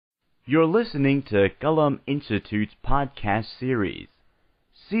You're listening to Qalam Institute's podcast series,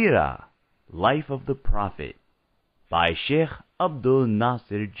 Sīrah, Life of the Prophet, by Sheikh Abdul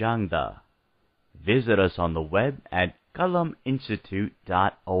Nasir Jangda. Visit us on the web at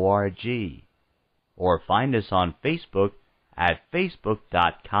qalaminstitute.org or find us on Facebook at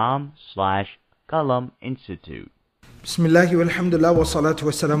facebook.com/Qalam Institute. Bismillah walhamdulillah wa salatu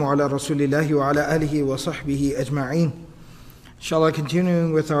wa salamu ala rasulillahi wa ala alihi wa sahbihi ajma'een. Inshallah,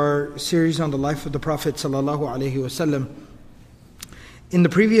 continuing with our series on the life of the Prophet sallallahu alaihi wasallam. In the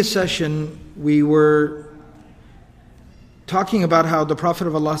previous session, we were talking about how the Prophet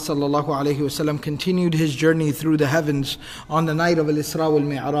of Allah sallallahu alaihi wasallam continued his journey through the heavens on the night of Al-Isra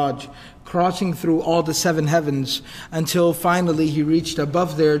Wal-Miraj, crossing through all the 7 heavens until finally he reached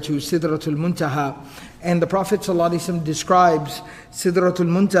above there to Sidratul Muntaha. And the Prophet ﷺ describes Sidratul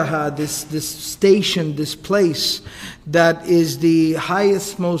Muntaha, this station, this place that is the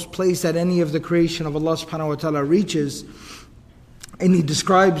highest most place that any of the creation of Allah subhanahu wa ta'ala reaches. And he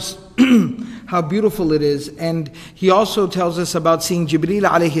describes how beautiful it is. And he also tells us about seeing Jibreel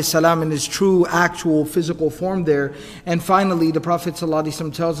alayhi salam in his true, actual, physical form there. And finally, the Prophet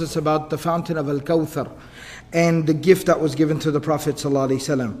ﷺ tells us about the fountain of Al-Kawthar and the gift that was given to the Prophet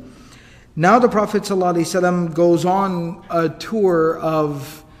ﷺ. Now the Prophet ﷺ goes on a tour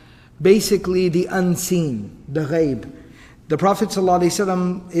of basically the unseen, the ghaib. The Prophet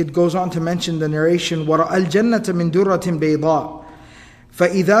ﷺ, it goes on to mention the narration, وَرَأَى الْجَنَّةَ مِن دُرَّةٍ بَيْضَاءٍ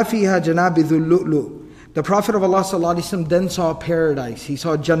فَإِذَا فِيهَا جَنَابِذُ اللُّؤْلُؤِ. The Prophet of Allah ﷺ then saw paradise, he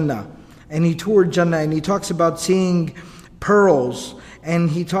saw Jannah, and he toured Jannah, and he talks about seeing pearls, and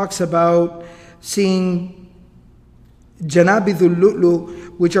he talks about seeing Janabidul Lu'lu,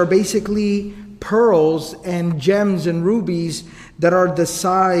 which are basically pearls and gems and rubies that are the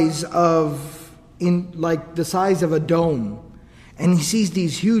size of a dome. And he sees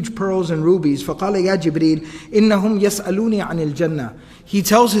these huge pearls and rubies. فَقَالَ يَا جِبْرِيلَ إِنَّهُمْ يَسْأَلُونِي عَنِ الْجَنَّةِ. He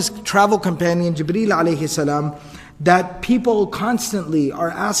tells his travel companion Jibreel alayhi salam that people constantly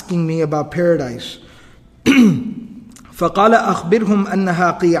are asking me about paradise. فَقَالَ أَخْبِرْهُمْ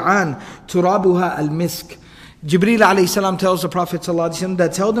أَنَّهَا قِيعَانْ تُرَابُهَا الْمِسْكِ. Jibreel alayhi salam tells the Prophet ﷺ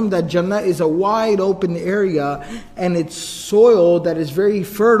that tell them that Jannah is a wide open area and it's soil that is very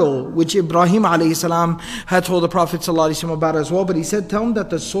fertile, which Ibrahim alayhi salam had told the Prophet ﷺ about as well. But he said, tell them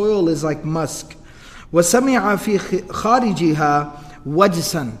that the soil is like musk. وَسَمِعَ فِي خَارِجِهَا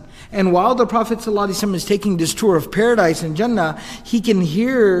وَجْسًا. And while the Prophet ﷺ is taking this tour of paradise in Jannah, he can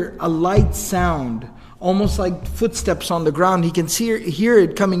hear a light sound, almost like footsteps on the ground. He can hear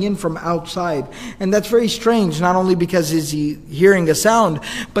it coming in from outside. And that's very strange, not only because is he hearing a sound,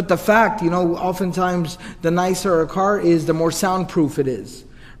 but the fact, oftentimes the nicer a car is, the more soundproof it is,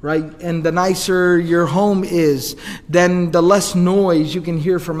 right? And the nicer your home is, then the less noise you can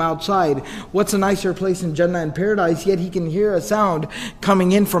hear from outside. What's a nicer place in Jannah and paradise, yet he can hear a sound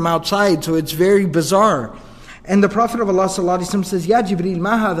coming in from outside, so it's very bizarre. And the Prophet of Allah ﷺ says, Ya Jibreel,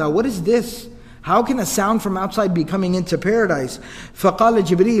 ma hadha, what is this? How can a sound from outside be coming into paradise? فَقَالَ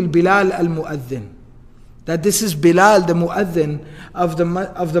جِبْرِيلٌ بِلَالَ الْمُؤَذِّنِ. That this is Bilal, the mu'adhin of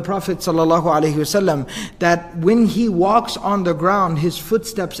the Prophet ﷺ, that when he walks on the ground, his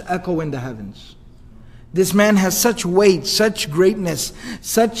footsteps echo in the heavens. This man has such weight, such greatness,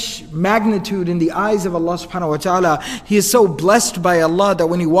 such magnitude in the eyes of Allah subhanahu wa ta'ala. He is so blessed by Allah that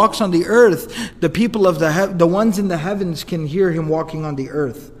when he walks on the earth, the people of the ones in the heavens can hear him walking on the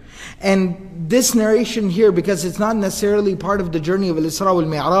earth. And this narration here, because it's not necessarily part of the journey of Al-Isra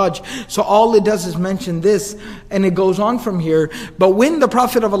Wal-Miraj, so all it does is mention this, and it goes on from here. But when the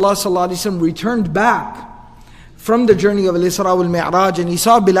Prophet of Allah ﷺ returned back from the journey of Al-Isra Wal-Miraj, and he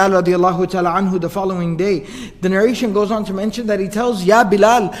saw Bilal radiallahu ta'ala anhu the following day, the narration goes on to mention that he tells, Ya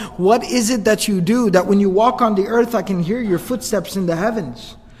Bilal, what is it that you do, that when you walk on the earth, I can hear your footsteps in the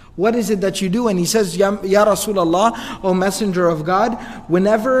heavens? What is it that you do? And he says, Ya Rasulullah, O Messenger of God,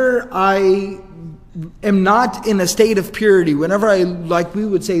 whenever I am not in a state of purity, whenever I, like we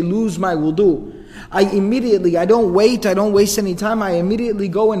would say, lose my wudu, I don't wait, I don't waste any time, I immediately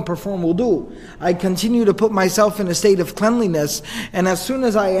go and perform wudu. I continue to put myself in a state of cleanliness, and as soon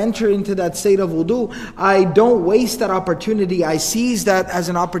as I enter into that state of wudu, I don't waste that opportunity. I seize that as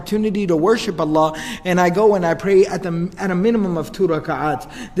an opportunity to worship Allah, and I go and I pray at a minimum of 2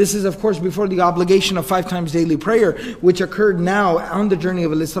 raka'at. This is of course before the obligation of 5 times daily prayer, which occurred now on the journey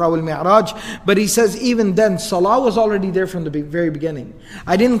of Al-Isra wal-Mi'raj. But he says even then, salah was already there from the very beginning.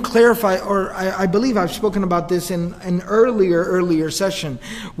 I didn't clarify, or I believe I've spoken about this in an earlier session,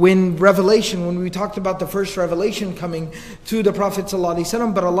 when we talked about the first revelation coming to the Prophet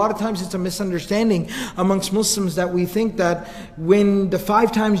ﷺ. But a lot of times it's a misunderstanding amongst Muslims that we think that when the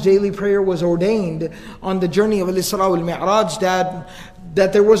 5 times daily prayer was ordained on the journey of Al-Isra Wal-Miraj,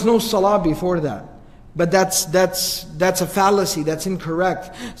 that there was no salah before that. But that's a fallacy, that's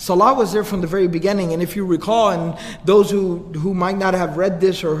incorrect. Salah was there from the very beginning. And if you recall, and those who might not have read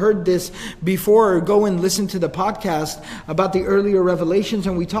this or heard this before, go and listen to the podcast about the earlier revelations,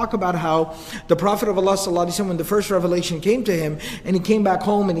 and we talk about how the Prophet of Allah ﷺ, when the first revelation came to him, and he came back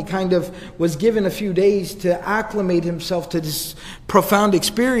home and he kind of was given a few days to acclimate himself to this profound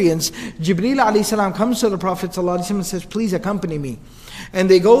experience, Jibreel alayhi salam comes to the Prophet ﷺ and says, please accompany me. And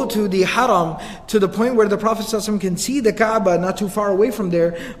they go to the haram, to the point where the Prophet ﷺ can see the Kaaba not too far away from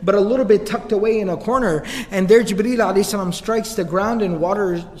there, but a little bit tucked away in a corner. And there Jibreel ﷺ strikes the ground, and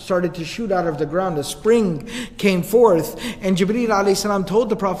water started to shoot out of the ground. A spring came forth, and Jibreel ﷺ told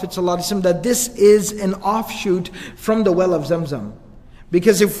the Prophet ﷺ that this is an offshoot from the well of Zamzam.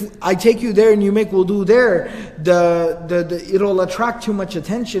 Because if I take you there and you make wudu there, it'll attract too much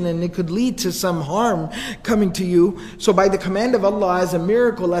attention, and it could lead to some harm coming to you. So by the command of Allah, as a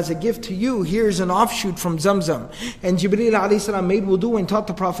miracle, as a gift to you, here's an offshoot from Zamzam. And Jibreel alayhi salam made wudu and taught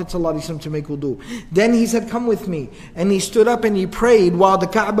the Prophet ﷺ to make wudu. Then he said, come with me. And he stood up and he prayed while the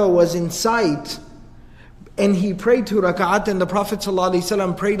Kaaba was in sight. And he prayed 2 rak'at, and the Prophet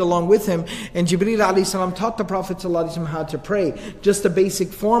ﷺ prayed along with him. And Jibreel alayhi salam taught the Prophet ﷺ how to pray. Just the basic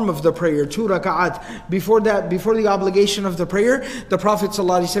form of the prayer, 2 rak'at. Before that, before the obligation of the prayer, the Prophet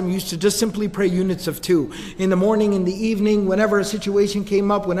ﷺ used to just simply pray units of 2. In the morning, in the evening, whenever a situation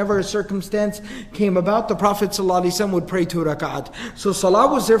came up, whenever a circumstance came about, the Prophet ﷺ would pray 2 rak'at. So salah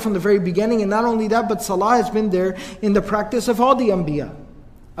was there from the very beginning, and not only that, but salah has been there in the practice of all the Anbiya.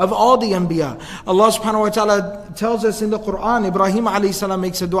 Allah subhanahu wa ta'ala tells us in the Quran, Ibrahim alayhi salam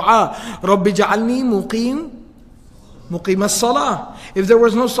makes a dua, Rabbi ja'alni muqim as-salah. If there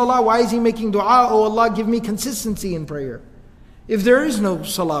was no salah, why is he making dua? Oh Allah, give me consistency in prayer. If there is no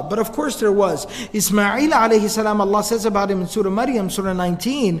salah, but of course there was. Ismail alayhi salam, Allah says about him in Surah Maryam, Surah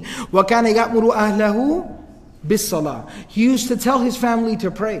 19, وَكَانَ يَأْمُرُ أَهْلَهُ بِالصَّلَاةِ. He used to tell his family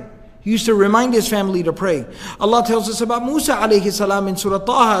to pray. He used to remind his family to pray. Allah tells us about Musa alayhi salam in Surah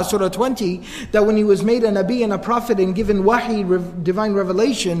Taha, Surah 20, that when he was made a Nabi and a Prophet and given wahi, divine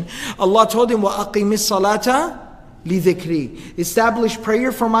revelation, Allah told him, وَأَقِمِ الصَّلَاةَ لِذِكْرِي. Establish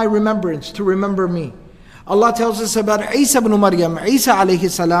prayer for my remembrance, to remember me. Allah tells us about Isa ibn Maryam, Isa alayhi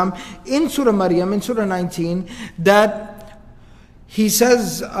salam, in Surah Maryam, in Surah 19, that he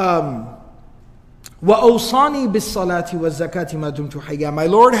says, وَأَوْصَانِي بِالصَّلَاةِ وَالزَّكَاةِ مَا دُمْتُ حَيًّا. My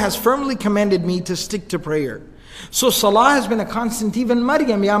Lord has firmly commanded me to stick to prayer. So salah has been a constant. Even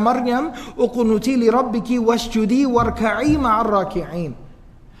Maryam, Ya Maryam, uqnuti li rabbiki wasjudi warka'i ma'ar raki'in.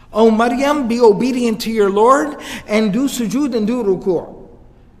 O Maryam, be obedient to your Lord and do sujood and do ruku'.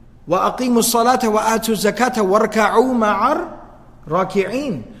 وَأَقِيمُوا الصَّلَاةَ وَآتُوا الزَّكَاةَ وَارْكَعُوا مَعَ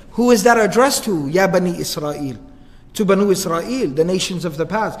الرَّاكِعِينَ. Who is that addressed to? Ya Bani Israel. To Banu Israel, the nations of the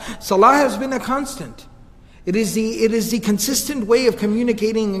past. Salah has been a constant. It is the consistent way of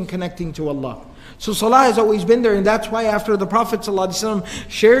communicating and connecting to Allah. So salah has always been there, and that's why after the Prophet ﷺ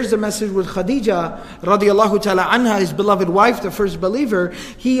shares the message with Khadija radiallahu ta'ala anha, his beloved wife, the first believer,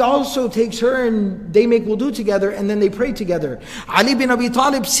 he also takes her and they make wudu together, and then they pray together. Ali bin Abi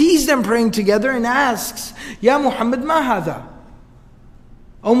Talib sees them praying together and asks, Ya Muhammad, ma hadha?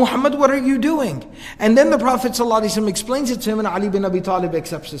 Oh Muhammad, what are you doing? And then the Prophet ﷺ explains it to him, and Ali bin Abi Talib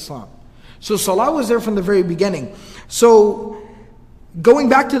accepts Islam. So salah was there from the very beginning. So going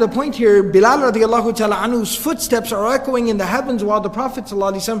back to the point here, Bilal radiallahu ta'ala anhu's footsteps are echoing in the heavens while the Prophet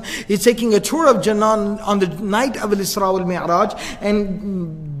ﷺ is taking a tour of Jannah on the night of Al-Isra Wal-Miraj.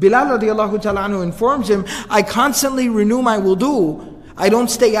 And Bilal radiallahu ta'ala anhu informs him, I constantly renew my wudu. I don't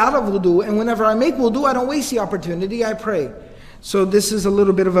stay out of wudu. And whenever I make wudu, I don't waste the opportunity, I pray. So this is a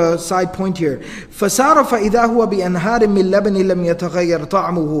little bit of a side point here. فَسَارَ فَإِذَا هُوَ بِأَنْهَارٍ مِّن لَبَنٍ لَمْ يَتَغَيَّرْ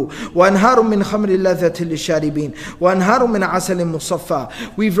طَعْمُهُ وَأَنْهَارٌ مِّنْ خَمْرٍ لَذَّةٍ لِلشَّارِبِينَ وَأَنْهَارٌ مِّنْ عَسَلٍ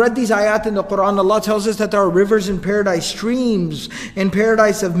مُصَفًّى. We've read these ayat in the Quran. Allah tells us that there are rivers in paradise, streams in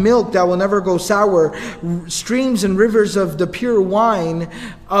paradise of milk that will never go sour, streams and rivers of the pure wine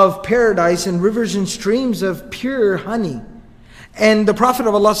of paradise, and rivers and streams of pure honey. And the Prophet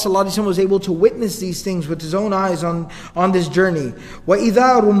of Allah ﷺ was able to witness these things with his own eyes on this journey.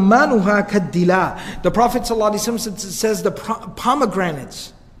 وَإِذَا رُمَّانُهَا كَالدِّلَاء. The Prophet ﷺ says the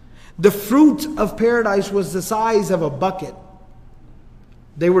pomegranates, the fruit of paradise, was the size of a bucket.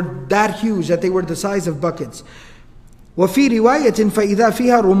 They were that huge that they were the size of buckets. وفي رواية فإذا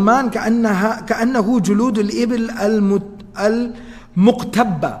فيها رمان كأنه جلود الإبل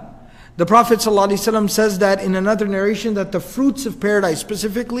المقتبة. The Prophet ﷺ says that in another narration that the fruits of paradise,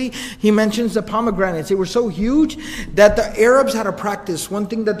 specifically he mentions the pomegranates. They were so huge that the Arabs had a practice. One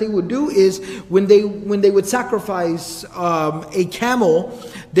thing that they would do is when they would sacrifice a camel,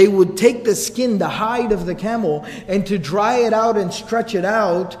 they would take the skin, the hide of the camel, and to dry it out and stretch it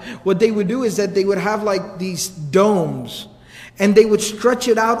out, what they would do is that they would have like these domes. And they would stretch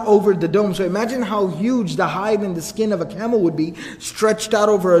it out over the dome. So imagine how huge the hide and the skin of a camel would be, stretched out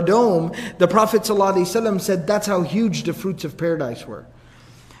over a dome. The Prophet ﷺ said that's how huge the fruits of paradise were.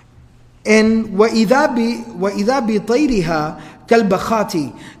 And وَإِذَا بِطَيْرِهَا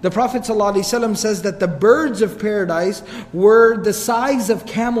كَالْبَخَاتِ. The Prophet ﷺ says that the birds of paradise were the size of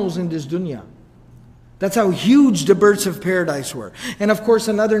camels in this dunya. That's how huge the birds of paradise were. And of course,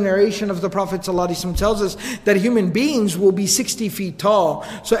 another narration of the Prophet ﷺ tells us that human beings will be 60 feet tall.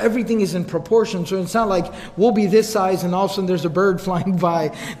 So everything is in proportion. So it's not like we'll be this size and all of a sudden there's a bird flying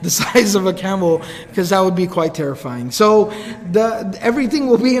by the size of a camel, because that would be quite terrifying. So everything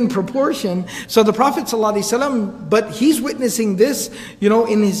will be in proportion. So the Prophet ﷺ, but he's witnessing this,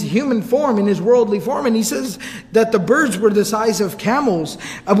 in his human form, in his worldly form. And he says that the birds were the size of camels.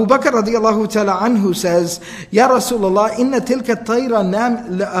 Abu Bakr radiallahu ta'ala anhu says, Ya Rasulullah, inna tilka tayra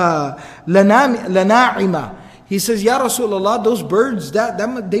lana'ima. He says, Ya Rasulullah, those birds,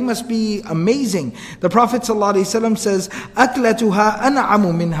 they must be amazing. The Prophet ﷺ says, Aklatuha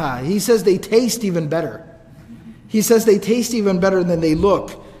an'amu minha. He says they taste even better. He says they taste even better than they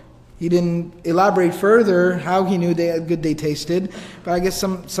look. He didn't elaborate further how he knew how good they tasted, but I guess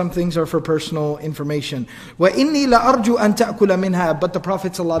some things are for personal information. وَإِنِّي لَأَرْجُ أَن تَأْكُلَ مِنْهَا. But the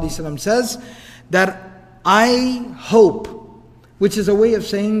Prophet ﷺ says that I hope, which is a way of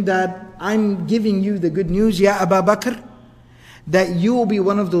saying that I'm giving you the good news, Ya Abu Bakr, that you will be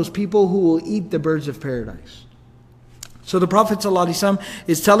one of those people who will eat the birds of paradise. So the Prophet ﷺ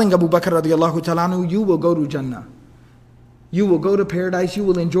is telling Abu Bakr radiallahu ta'ala anhu, you will go to Jannah. You will go to paradise, you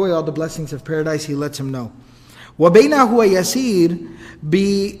will enjoy all the blessings of paradise. He lets him know. وَبَيْنَا هُوَ يَسِيرٌ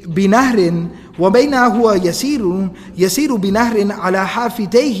بِنَهْرٍ وَبَيْنَا هُوَ يَسِيرُ بِنَهْرٍ عَلَى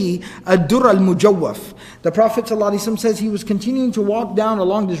حَافِتَيْهِ الدُّرَّ الْمُجَوَّفِ. The Prophet ﷺ says he was continuing to walk down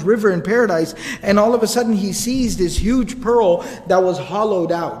along this river in paradise, and all of a sudden he sees this huge pearl that was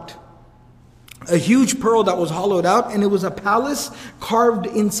hollowed out. A huge pearl that was hollowed out, and it was a palace carved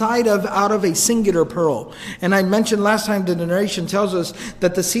out of a singular pearl. And I mentioned last time that the narration tells us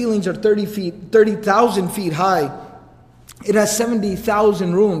that the ceilings are 30,000 feet high. It has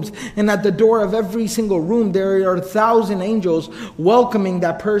 70,000 rooms, and at the door of every single room there are 1,000 angels welcoming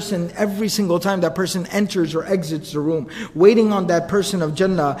that person every single time that person enters or exits the room, waiting on that person of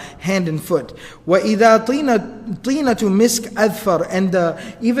Jannah hand and foot. وَإِذَا طِينَةُ مِسْكَ أَذْفَرَ. And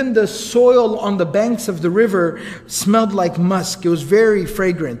even the soil on the banks of the river smelled like musk. It was very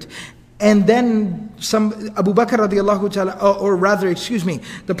fragrant. And then Abu Bakr radiallahu ta'ala,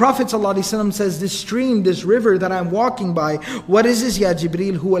 the Prophet ﷺ says, this stream, this river that I'm walking by, what is this, Ya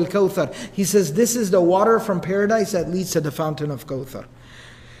Jibreel? Huwa al-Kawthar. He says, this is the water from paradise that leads to the fountain of Kawthar.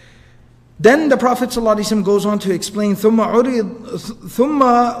 Then the Prophet ﷺ goes on to explain, ثُمَّ عُرِضَتْ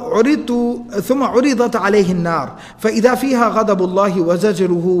عَلَيْهِ النَّارِ فَإِذَا فِيهَا غَضَبُ اللَّهِ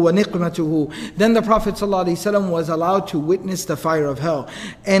وَزَجْرُهُ وَنِقْمَتُهُ. Then the Prophet ﷺ was allowed to witness the fire of hell,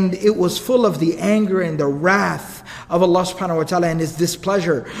 and it was full of the anger and the wrath of Allah subhanahu wa ta'ala and His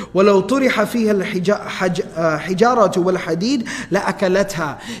displeasure. وَلَوْ طُرِحَ فِيهَا الْحِجَارَةُ وَالْحَدِيدُ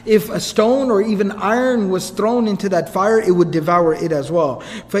لَأَكَلَتْهَا. If a stone or even iron was thrown into that fire, it would devour it as well.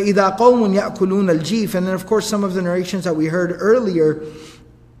 فَإِذَا قَوْمٌ يَأْكُلُونَ الْجِيفَ. And then of course some of the narrations that we heard earlier,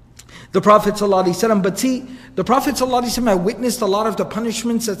 the Prophet ﷺ, but see, the Prophet ﷺ had witnessed a lot of the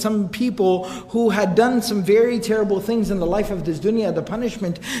punishments that some people who had done some very terrible things in the life of this dunya, the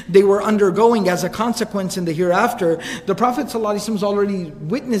punishment they were undergoing as a consequence in the hereafter. The Prophet ﷺ has already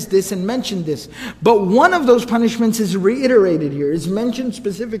witnessed this and mentioned this. But one of those punishments is reiterated here, is mentioned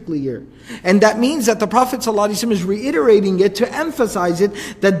specifically here. And that means that the Prophet ﷺ is reiterating it to emphasize it,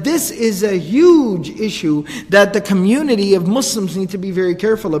 that this is a huge issue that the community of Muslims need to be very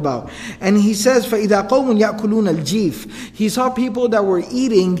careful about. And he says, فَإِذَا قَوْمٌ يَأْكُلُونَ الْجِيفِ. He saw people that were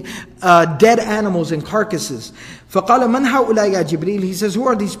eating dead animals and carcasses. فَقَالَ مَنْ هَؤُلَاءِ يَا جِبْرِيلِ. He says, who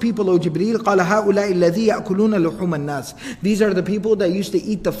are these people, O Jibreel? قَالَ هَؤُلَاءِ الَّذِي يَأْكُلُونَ لُحُومَ النَّاسِ. These are the people that used to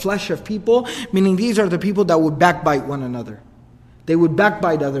eat the flesh of people, meaning these are the people that would backbite one another. They would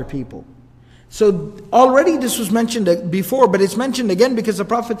backbite other people. So already this was mentioned before, but it's mentioned again because the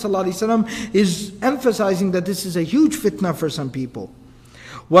Prophet ﷺ is emphasizing that this is a huge fitna for some people.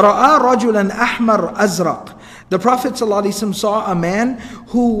 وَرَآ رَجُلًا أَحْمَرَ أَزْرَقَ. The Prophet ﷺ saw a man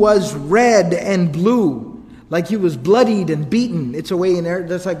who was red and blue, like he was bloodied and beaten. It's a way in there,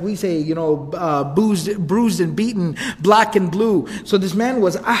 that's like we say, bruised and beaten, black and blue. So this man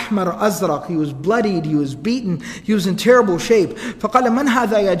was ahmar azraq. He was bloodied, he was beaten, he was in terrible shape. فَقَالَ مَنْ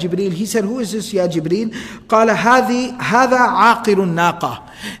هَذَا يَا جِبْرِيلٌ? He said, who is this, Ya Jibreel? قَالَ هَذَا عَاقِرُ النَّاقَةِ.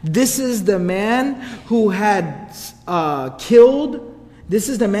 This is the man who had killed. This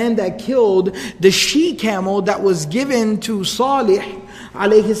is the man that killed the she-camel that was given to Salih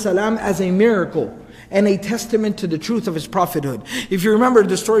alayhi salam as a miracle and a testament to the truth of his prophethood. If you remember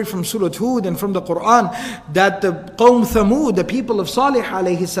the story from Surah Hud and from the Quran, that the Qawm Thamud, the people of Salih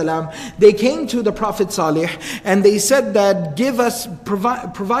alayhi salam, they came to the Prophet Salih and they said that,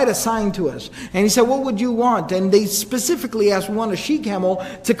 provide a sign to us. And he said, what would you want? And they specifically asked, we want a she-camel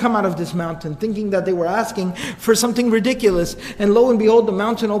to come out of this mountain, thinking that they were asking for something ridiculous. And lo and behold, the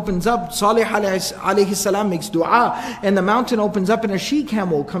mountain opens up. Salih alayhi salam makes dua, and the mountain opens up and a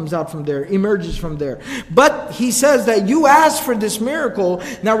she-camel comes out from there, emerges from there. But he says that you asked for this miracle,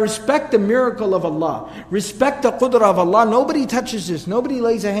 now respect the miracle of Allah. Respect the qudra of Allah. Nobody touches this. Nobody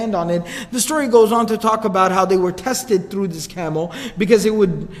lays a hand on it. The story goes on to talk about how they were tested through this camel because it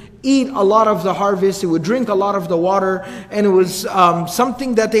would eat a lot of the harvest, it would drink a lot of the water, and it was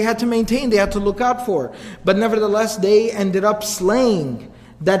something that they had to maintain, they had to look out for. But nevertheless, they ended up slaying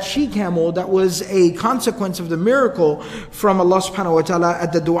that she-camel that was a consequence of the miracle from Allah subhanahu wa ta'ala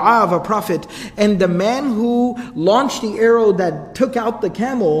at the dua of a prophet. And the man who launched the arrow that took out the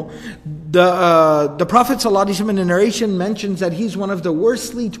camel, the Prophet ﷺ in the narration mentions that he's one of the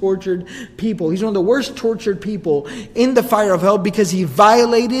worstly tortured people. He's one of the worst tortured people in the fire of hell because he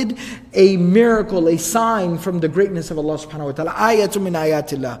violated a miracle, a sign from the greatness of Allah subhanahu wa ta'ala. Ayatun min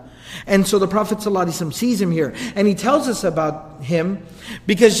ayatillah. And so the Prophet ﷺ sees him here. And he tells us about him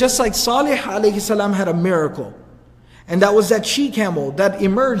because just like Salih alayhi salam had a miracle, and that was that she-camel that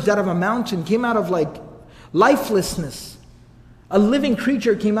emerged out of a mountain, came out of like lifelessness. A living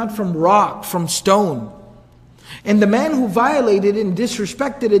creature came out from rock, from stone. And the man who violated it and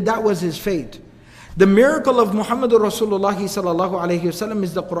disrespected it, that was his fate. The miracle of Muhammadur Rasulullah sallallahu alayhi wasallam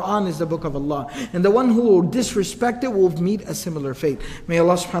is the Quran, is the book of Allah. And the one who will disrespect it will meet a similar fate. May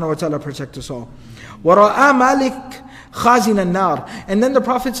Allah subhanahu wa ta'ala protect us all. وَرَآ مَالِكْ خَازِنَ النَّارِ. And then the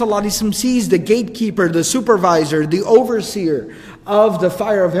Prophet sallallahu alayhi wasallam sees the gatekeeper, the supervisor, the overseer of the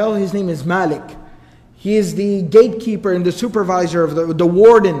fire of hell. His name is Malik. He is the gatekeeper and the supervisor of the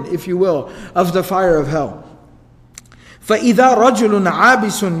warden, if you will, of the fire of hell. فَإِذَا رَجُلٌ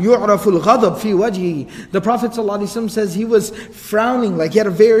عَابِسٌ يُعْرَفُ الْغَضَبْ فِي وَجْهِهِ. The Prophet ﷺ says he was frowning, like he had a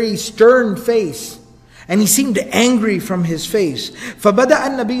very stern face. And he seemed angry from his face. فَبَدَأَ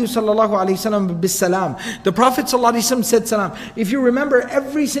النَّبِيُّ صَلَّى اللَّهُ عَلَيْهِ وسلم بِالسَّلَامِ. The Prophet ﷺ said salam. If you remember,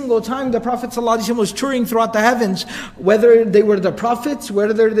 every single time the Prophet ﷺ was touring throughout the heavens, whether they were the prophets,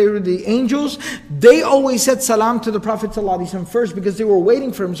 whether they were the angels, they always said salam to the Prophet ﷺ first because they were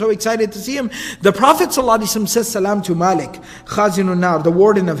waiting for him, so excited to see him. The Prophet ﷺ says salam to Malik, Khazinun Nar, the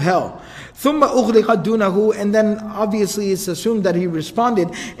warden of hell. ثُمَّ أُغْلِقَتْ دُونَهُ. And then obviously it's assumed that he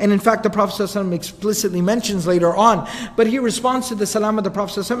responded. And in fact the Prophet ﷺ explicitly mentions later on. But he responds to the salam of the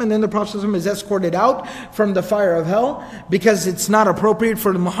Prophet ﷺ, and then the Prophet ﷺ is escorted out from the fire of hell because it's not appropriate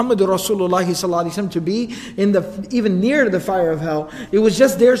for Muhammadur Rasulullah ﷺ to be even near the fire of hell. It was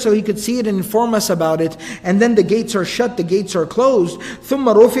just there so he could see it and inform us about it. And then the gates are shut, the gates are closed. ثُمَّ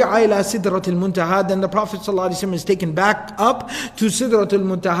رُفِعَ إِلَى سِدْرَةِ الْمُنْتَهَى. Then the Prophet ﷺ is taken back up to Sidratul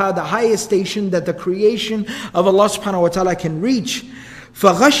Muntaha, the highest station that the creation of Allah subhanahu wa ta'ala can reach.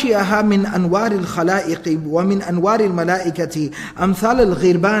 فغشيها من أنوار الخلائق ومن أنوار الملائكة أمثال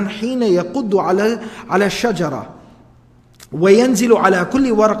الغربان حين يقض على الشجرة وينزل على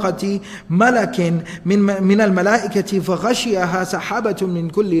كل ورقة ملك من الملائكة فغشيها سحابة من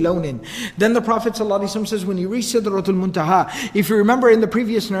كل لون. Then the Prophet ﷺ says, when you reach Sidratul Muntaha, if you remember in the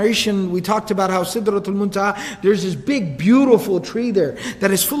previous narration, we talked about how Sidratul Muntaha, there's this big beautiful tree there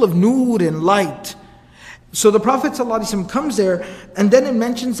that is full of nur and light. So the Prophet ﷺ comes there, and then it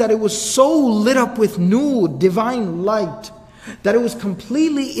mentions that it was so lit up with nur, divine light, that it was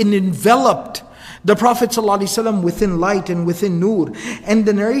completely enveloped the Prophet ﷺ within light and within nur. And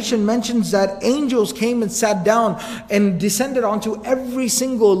the narration mentions that angels came and sat down and descended onto every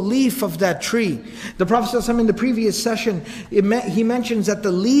single leaf of that tree. The Prophet ﷺ in the previous session, he mentions that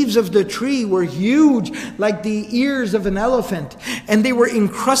the leaves of the tree were huge, like the ears of an elephant. And they were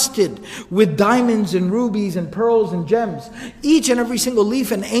encrusted with diamonds and rubies and pearls and gems. Each and every single leaf,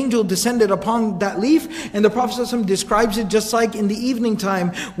 an angel descended upon that leaf. And the Prophet ﷺ describes it just like in the evening time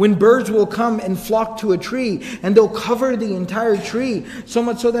when birds will come and flock to a tree and they'll cover the entire tree. So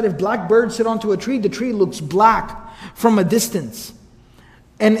much so that if black birds sit onto a tree, the tree looks black from a distance.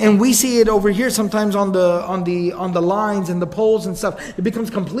 And we see it over here sometimes on the lines and the poles and stuff. It becomes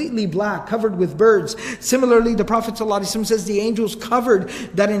completely black, covered with birds. Similarly, the Prophet ﷺ says the angels covered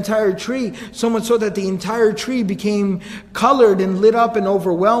that entire tree, so much so that the entire tree became colored and lit up and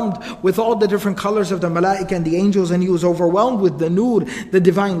overwhelmed with all the different colors of the malaika and the angels, and he was overwhelmed with the nur, the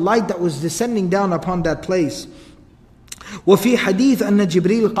divine light that was descending down upon that place. وفي حديث أن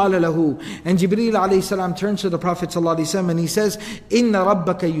جبريل قال له, and Jibreel alayhi salam turns to the Prophet sallallahu alaihi wasallam and he says, إن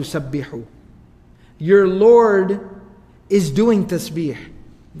ربك يسبح, your Lord is doing tasbih,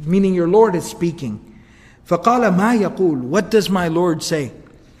 meaning your Lord is speaking. فقال ما يقول, what does my Lord say?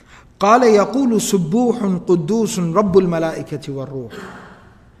 قال يقول سبوح قدوس رب الملائكة والروح.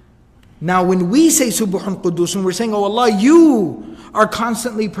 Now when we say Subuhun Qudusun, we're saying, oh Allah, you are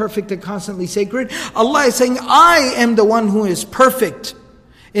constantly perfect and constantly sacred. Allah is saying, I am the one who is perfect,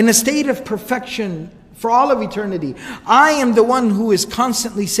 in a state of perfection for all of eternity. I am the one who is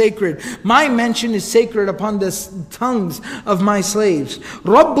constantly sacred. My mention is sacred upon the tongues of my slaves.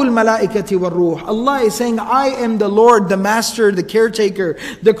 Rabbul Malaikati wa Ruh. Allah is saying, I am the Lord, the Master, the Caretaker,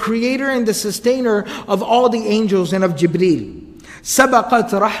 the Creator and the Sustainer of all the angels and of Jibreel. Sabaqat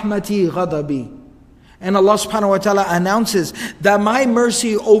rahmati ghadabi. And Allah subhanahu wa ta'ala announces that my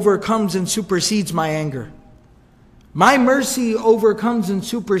mercy overcomes and supersedes my anger. My mercy overcomes and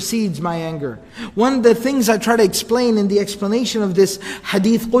supersedes my anger. One of the things I try to explain in the explanation of this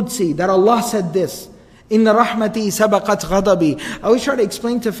hadith Qudsi, that Allah said this, Inna rahmati sabaqat ghadabi. I always try to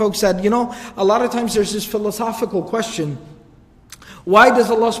explain to folks that, a lot of times there's this philosophical question. Why does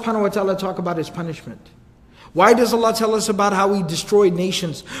Allah subhanahu wa ta'ala talk about His punishment? Why does Allah tell us about how He destroyed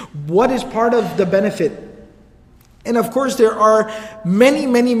nations? What is part of the benefit? And of course there are many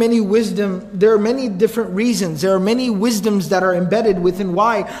wisdom. There are many different reasons. There are many wisdoms that are embedded within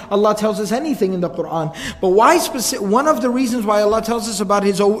why Allah tells us anything in the Quran. But one of the reasons why Allah tells us about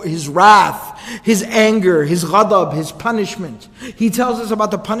His wrath, His anger, His ghadab, His punishment. He tells us about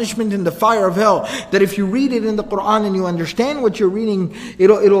the punishment in the fire of hell. That if you read it in the Quran and you understand what you're reading,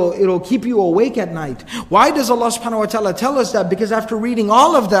 it'll keep you awake at night. Why does Allah subhanahu wa ta'ala tell us that? Because after reading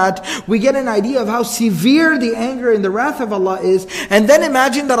all of that, we get an idea of how severe the anger and the wrath of Allah is. And then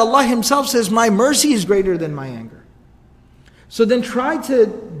imagine that Allah Himself says, my mercy is greater than my anger. So then try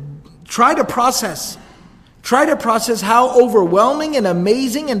to process how overwhelming and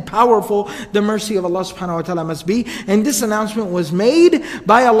amazing and powerful the mercy of Allah subhanahu wa ta'ala must be. And this announcement was made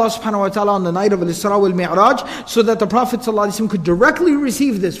by Allah subhanahu wa ta'ala on the night of Al-Isra Wal-Miraj, so that the Prophet ﷺ could directly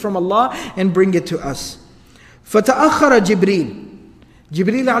receive this from Allah and bring it to us. فَتَأَخَّرَ Jibreel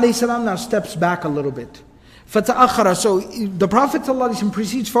alayhi salam now steps back a little bit. فَتَأَخَّرَ. So the Prophet ﷺ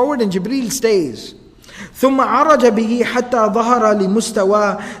proceeds forward and Jibreel stays. ثُمَّ عَرَجَ بِهِ حَتَّى ظَهَرَ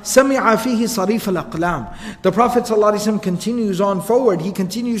لِمُسْتَوَى سَمِعَ فِيهِ صَرِيفَ الْأَقْلَامِ. The Prophet ﷺ continues on forward. He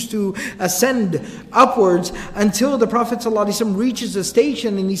continues to ascend upwards until the Prophet ﷺ reaches a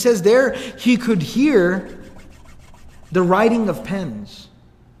station, and he says there he could hear the writing of pens.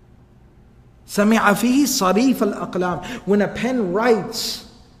 سَمِعَ فِيهِ صَرِيفَ الْأَقْلَامِ. When a pen writes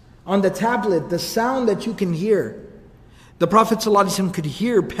on the tablet, the sound that you can hear, the Prophet ﷺ could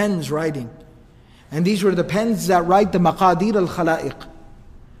hear pens writing. And these were the pens that write the maqadir al-khalaiq.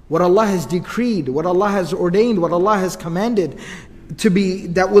 What Allah has decreed, what Allah has ordained, what Allah has commanded to be,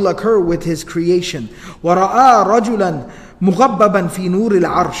 that will occur with His creation. وَرَآ رَجُلًا مُغَبَّبًا فِي نُورِ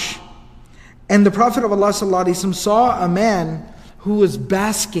الْعَرْشِ. And the Prophet of Allah ﷺ saw a man who was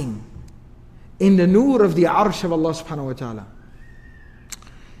basking in the nur of the arsh of Allah subhanahu wa ta'ala.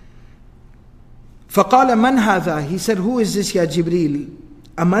 فَقَالَ مَنْ هَذَا. He said, who is this, Ya Jibreel?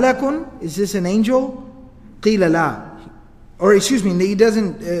 أَمَلَكٌ? Is this an angel? قِيلَ لَا. Or excuse me, he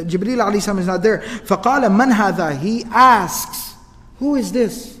doesn't, Jibreel alayhi salam is not there. فَقَالَ مَنْ هَذَا. He asks, who is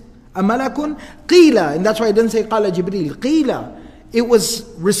this? أَمَلَكٌ? قِيلَ. And that's why he doesn't say قَالَ Jibreel. قِيلَ. It was,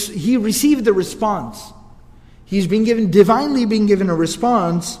 he received the response. He's being given, divinely being given a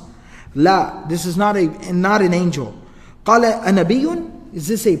response. La. This is not an angel. قَالَ أَنَبِيٌّ? Is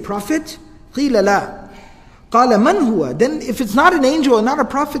this a prophet? قِيلَ لَا. قَالَ مَنْ هُوَ. Then if it's not an angel and not a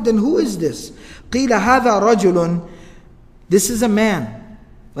prophet, then who is this? قِيلَ هَذَا رَجُلٌ. This is a man.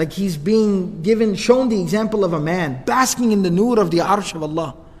 Like he's being shown the example of a man, basking in the nur of the arsh of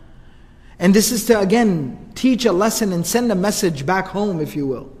Allah. And this is to again teach a lesson and send a message back home, if you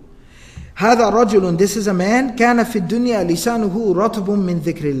will. هَذَا رَجُلٌ. This is a man. كَانَ فِي الدُّنْيَا لِسَانُهُ رَطْبٌ مِّن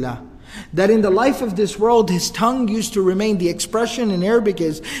ذِكْرِ اللَّهِ. that in the life of this world, his tongue used to remain, the expression in Arabic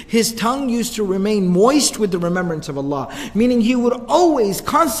is, his tongue used to remain moist with the remembrance of Allah. Meaning he would always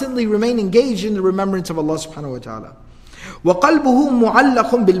constantly remain engaged in the remembrance of Allah subhanahu wa ta'ala. وَقَلْبُهُ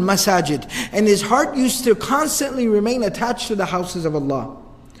مُعَلَّقٌ بِالْمَسَاجِدِ, and his heart used to constantly remain attached to the houses of Allah.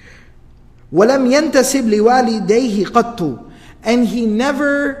 وَلَمْ يَنْتَسِبْ لِوَالِدَيْهِ قَطُّ, and he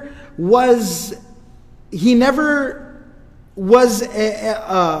never was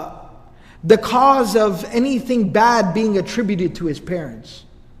the cause of anything bad being attributed to his parents.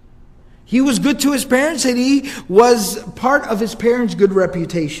 He was good to his parents, and he was part of his parents' good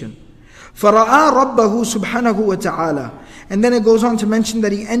reputation. فَرَآ رَبَّهُ سُبْحَانَهُ وَتَعَالَى, and then it goes on to mention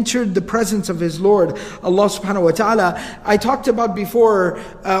that he entered the presence of his Lord, Allah subhanahu wa ta'ala. I talked about before,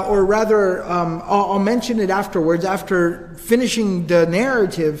 or rather, I'll mention it afterwards, after finishing the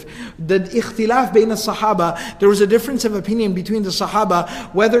narrative, the ikhtilaf bayn al-sahaba. There was a difference of opinion between the sahaba,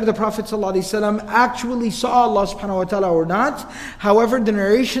 whether the Prophet ﷺ actually saw Allah subhanahu wa ta'ala or not. However, the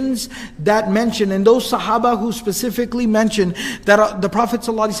narrations that mention, and those sahaba who specifically mention that the Prophet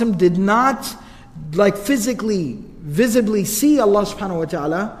ﷺ did not physically, visibly see Allah subhanahu wa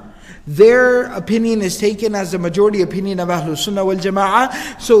ta'ala, their opinion is taken as the majority opinion of Ahlul Sunnah wal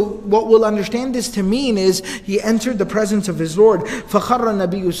Jama'ah. So what we'll understand this to mean is, he entered the presence of his Lord. فَخَرَّ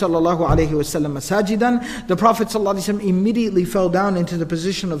النَّبِيُّ صَلَّى اللَّهُ عَلَيْهِ وَسَلَّمَ سَاجِدًا, the Prophet ﷺ immediately fell down into the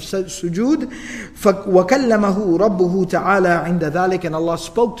position of sujood. وَكَلَّمَهُ رَبُّهُ تَعَالَى عِنْدَ ذَلِكَ, and Allah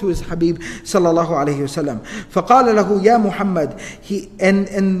spoke to his Habib sallallahu alayhi wasallam. فَقَالَ لَهُ يَا مُحَمَّدْ, and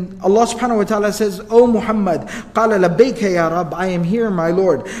Allah subhanahu wa ta'ala says, O Muhammad, قَالَ لَبَّيْكَ يَا رَبْ, I am here, my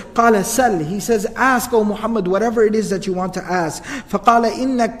Lord. قَالَ سَلْ, he says, ask, O Muhammad, whatever it is that you want to ask. فَقَالَ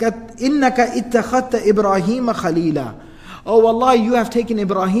إِنَّكَ اتَّخَذْتَ إِبْرَاهِيمَ خَلِيلًا, Oh Allah, you have taken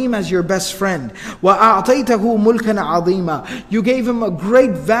Ibrahim as your best friend. وَأَعْطَيْتَهُ مُلْكًا عَظِيمًا, you gave him a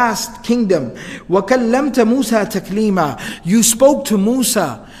great vast kingdom. وَكَلَّمْتَ مُوسَى تَكْلِيمًا, you spoke to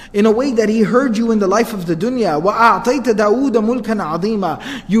Musa in a way that he heard you in the life of the dunya. وَأَعْطَيْتَ دَاوُودَ مُلْكًا عَظِيمًا,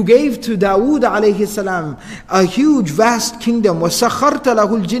 you gave to Dawood alayhi salam a huge vast kingdom. وَسَخَّرْتَ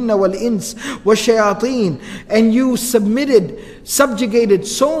لَهُ الْجِنَّ وَالْإِنسِ وَالشَّيَاطِينَ, and you subjugated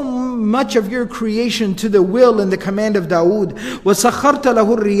so much of your creation to the will and the command of Dawood. وَسَخَّرْتَ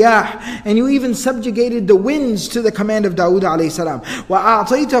لَهُ الرِّيَاحِ, and you even subjugated the winds to the command of Dawood alayhi salam.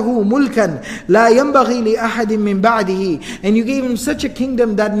 وَأَعْطَيْتَهُ مُلْكًا لَا يَنْبَغِي لِأَحَدٍ مِّن بَعْدِهِ, and you gave him such a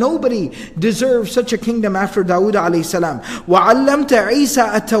kingdom that nobody deserves such a kingdom after Dawood alayhi salam. وَعَلَّمْتَ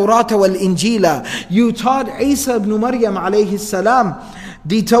عِيسَى التَّوْرَاةَ وَالْإِنْجِيلَ, you taught Isa ibn Maryam alayhi salam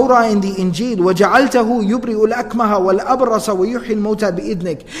the Torah and the Injil. وَجَعَلْتَهُ يُبْرِئُ الْأَكْمَهَ وَالْأَبْرَصَ وَيُحْيِي الْمَوْتَى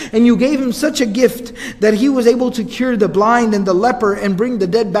بِإِذْنِكَ, and you gave him such a gift that he was able to cure the blind and the leper and bring the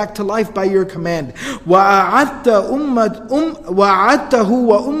dead back to life by your command. وَأَعَدْتَهُ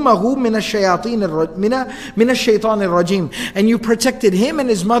وَأُمَّهُ مِنَ الشَّيْطَانِ الرَّجِيمِ, and you protected him and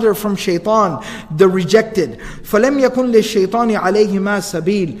his mother from shaitan, the rejected. فَلَمْ يَكُنْ لِلشَّيْطَانِ عَلَيْهِمَا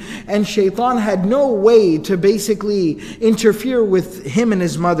سَبِيلٌ, and shaitan had no way to basically interfere with him and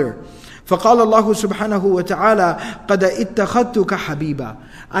his mother. فَقَالَ اللَّهُ سُبْحَانَهُ وَتَعَالَى قَدْ اتَّخَذْتُكَ حَبِيبًا,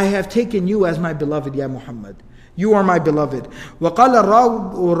 I have taken you as my beloved, Ya Muhammad. You are my beloved. وَقَالَ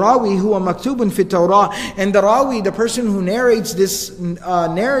الرَّاوِي هُوَ مَكْتُوبٌ فِي التَّوْرَاةِ, and the Rawi, the person who narrates this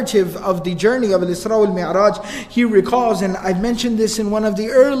narrative of the journey of Al-Isra Wal-Miraj, he recalls, and I've mentioned this in one of the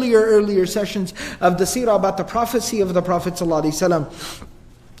earlier sessions of the Sīrah about the prophecy of the Prophet ﷺ,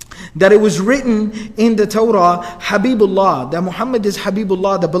 that it was written in the Torah, Habibullah, that Muhammad is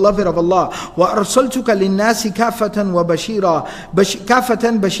Habibullah, the beloved of Allah. وَأَرْسَلْتُكَ لِلنَّاسِ كَافَةً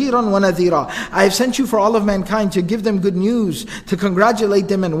بَشِيرًا وَنَذِيرًا, I have sent you for all of mankind to give them good news, to congratulate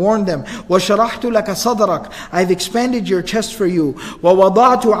them and warn them. وَشَرَحْتُ لَكَ صَدْرَكَ, I have expanded your chest for you.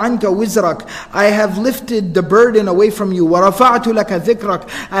 وَوَضَعْتُ عَنْكَ وِزْرَكَ, I have lifted the burden away from you. وَرَفَعْتُ لَكَ ذِكْرَكَ,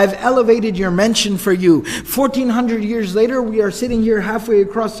 I have elevated your mention for you. 1400 years later, we are sitting here halfway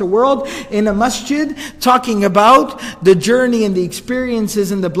across the world in a masjid talking about the journey and the experiences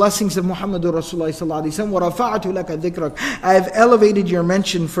and the blessings of Muhammadur Rasulullah sallallahu alaihi wasallam. وَرَفَعْتُ لَكَ ذِكْرَكَ, I have elevated your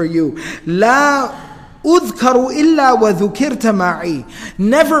mention for you. لَا أُذْكَرُ إِلَّا وَذُكِرْتَ مَعِي,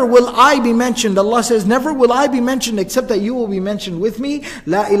 never will I be mentioned. Allah says, never will I be mentioned except that you will be mentioned with me.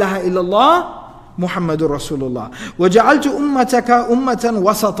 La ilaha illallah Muhammadur Rasulullah. وَجَعَلْتُ أُمَّتَكَ أُمَّةً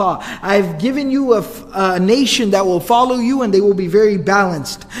وَسَطًا, I've given you a nation that will follow you and they will be very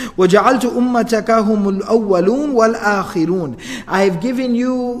balanced. وَجَعَلْتُ أُمَّتَكَ هُمُ الْأَوَّلُونَ وَالْآخِرُونَ, I have given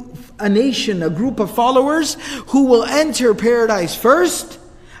you a nation, a group of followers who will enter paradise first,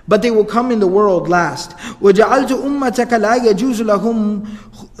 but they will come in the world last. وَجَعَلْتُ أُمَّتَكَ لَا يَجُوزُ لَهُمْ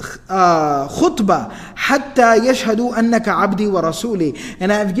خطبة حتى يشهدوا أنك عبدي ورسولي.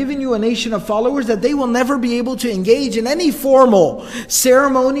 And I have given you a nation of followers that they will never be able to engage in any formal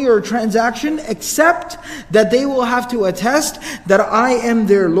ceremony or transaction except that they will have to attest that I am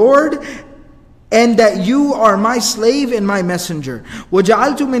their Lord and that you are my slave and my messenger.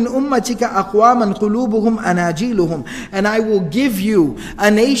 وَجَعَلْتُ مِنْ أُمَّتِكَ أَقْوَامًا قُلُوبُهُمْ أَنَاجِيلُهُمْ. And I will give you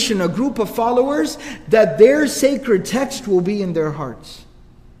a nation, a group of followers that their sacred text will be in their hearts.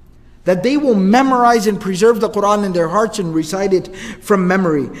 That they will memorize and preserve the Quran in their hearts and recite it from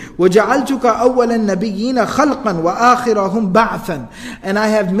memory. وَجَعَلْتُكَ أَوَّلَ النَّبِيِّينَ خَلْقًا وَآخِرَهُمْ بَعْثًا. And I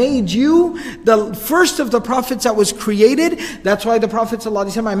have made you the first of the prophets that was created. That's why the Prophet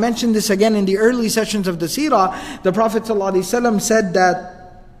ﷺ, I mentioned this again in the early sessions of the Sīrah, the Prophet ﷺ said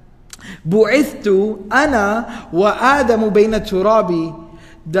that بُعِثْتُ أَنَا وَآدَمُ بَيْنَ التُّرَابِ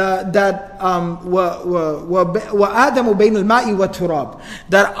that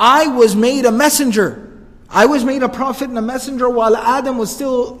I was made a messenger. I was made a prophet and a messenger while Adam was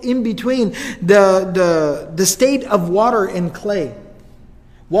still in between the state of water and clay.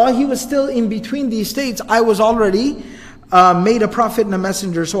 While he was still in between these states, I was already made a prophet and a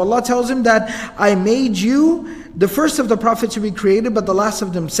messenger. So Allah tells him that I made you the first of the prophets to be created, but the last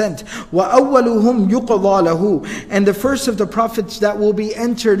of them sent. وَأَوَّلُهُمْ يُقْضَى لَهُ. And the first of the prophets that will be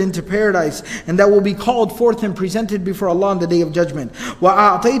entered into paradise and that will be called forth and presented before Allah on the Day of Judgment.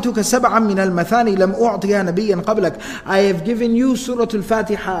 وَأَعْطَيْتُكَ سَبْعًا مِنَ الْمَثَانِ لَمْ أُعْطِيَا نَبِيًّا قَبْلَكَ. I have given you Surah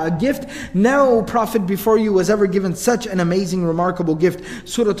Al-Fatiha, a gift. No prophet before you was ever given such an amazing, remarkable gift.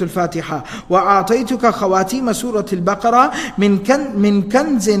 Surah Al-Fatiha. وَأَعْطَيْتُكَ خَوَاتِيمَ سُورَةِ الْبَقَرَةِ مِنْ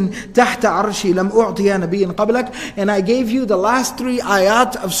كَنْزٍ تَحْتَ عَرْشِي لَمْ أُعْطِيَا نَبِيًّا قَبْلَكَ. And I gave you the last 3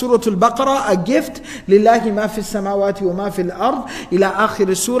 ayat of Surah Al-Baqarah, a gift. لِلَّهِ مَا فِي السَّمَاوَاتِ وَمَا فِي الْأَرْضِ إِلَىٰ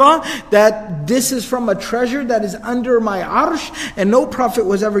آخِرِ surah. That this is from a treasure that is under my arsh. And no prophet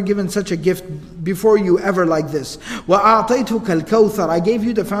was ever given such a gift before you ever like this. وَأَعْطَيْتُكَ الْكَوْثَرَ. I gave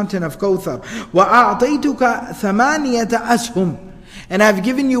you the fountain of Kawthar. وَأَعْطَيْتُكَ ثَمَانِيَةَ أَسْهُمْ. And I've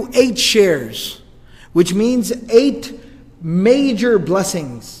given you 8 shares, which means 8 major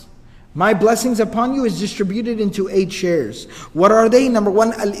blessings. My blessings upon you is distributed into 8 shares. What are they? Number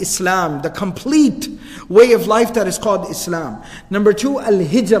 1, Al-Islam, the complete way of life that is called Islam. Number 2,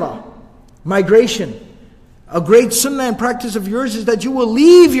 Al-Hijrah, migration. A great sunnah and practice of yours is that you will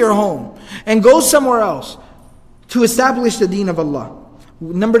leave your home and go somewhere else to establish the deen of Allah.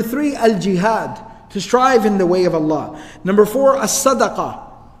 Number 3, Al-Jihad, to strive in the way of Allah. Number 4, As-Sadaqah,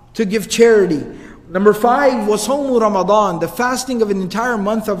 to give charity. Number 5 was Sawmu Ramadan, the fasting of an entire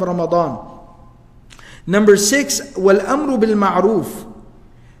month of Ramadan. Number 6, Wal-Amru Bil-Ma'ruf.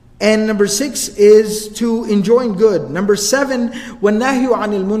 And number 6 is to enjoin good. Number 7, Wa-Nahyu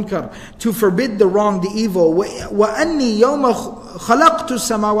Anil Munkar, to forbid the wrong, the evil. Wa-Anni Yawma Khalaqtu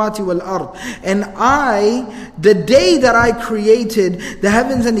Samawati Wal-Ard. And I, the day that I created the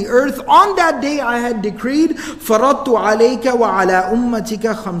heavens and the earth, on that day I had decreed, Faradtu alayka wa ala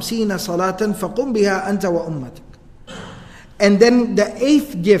ummatika 50 salatan faqum biha anta wa ummatik. And then the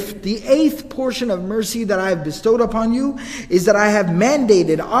 8th gift, the 8th portion of mercy that I have bestowed upon you is that I have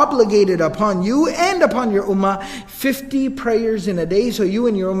mandated, obligated upon you and upon your ummah 50 prayers in a day, so you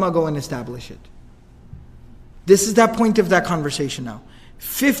and your ummah go and establish it. This is that point of that conversation now.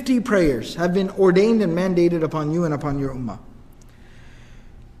 50 prayers have been ordained and mandated upon you and upon your ummah.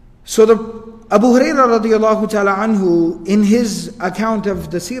 So the Abu Hurairah radiallahu ta'ala anhu, in his account of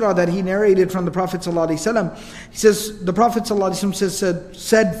the Sīrah that he narrated from the Prophet sallallahu alaihi wasallam, he says, the Prophet sallallahu alaihi wasallam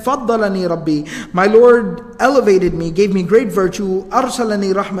said, فَضَّلَنِي Rabbi, my Lord elevated me, gave me great virtue,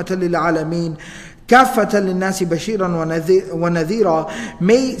 أَرْسَلَنِي رَحْمَةً لِلْعَالَمِينَ كَافَّةً لِلنَّاسِ بَشِيرًا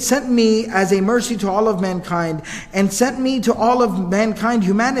وَنَذِيرًا, sent me as a mercy to all of mankind, and sent me to all of mankind,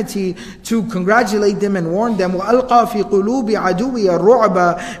 humanity, to congratulate them and warn them. وَأَلْقَى فِي قُلُوبِ عَدُوِّيَ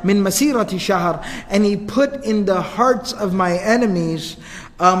الرُّعْبَ مِنْ مَسِيرَةِ شَهْرٍ. And he put in the hearts of my enemies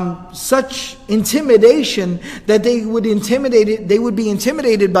such intimidation that they would be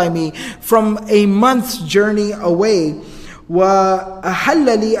intimidated by me from a month's journey away. وَأَحَلَّ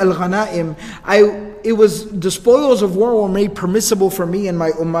لِي الْغَنَائِمِ. It was, the spoils of war were made permissible for me and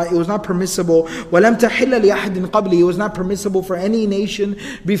my ummah. It was not permissible. وَلَمْ تَحِلَّ لِأَحَدٍ قَبْلِي. It was not permissible for any nation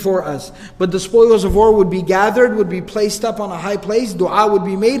before us. But the spoils of war would be gathered, would be placed up on a high place, dua would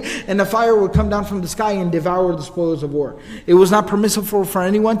be made, and the fire would come down from the sky and devour the spoils of war. It was not permissible for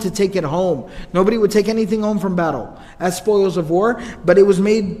anyone to take it home. Nobody would take anything home from battle as spoils of war, but it was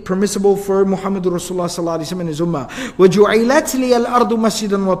made permissible for Muhammad Rasulullah sallallahu alaihi wasallam and his ummah. وَجُعِلَتْ لِيَ الْأَرْضُ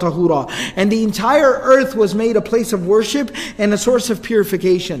مَسْجِدًا وَطَهُورًا. And the entire earth was made a place of worship and a source of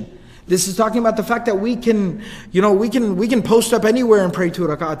purification. This is talking about the fact that we can, we can post up anywhere and pray 2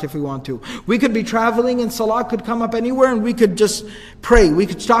 rak'at if we want to. We could be traveling and salah could come up anywhere and we could just pray. We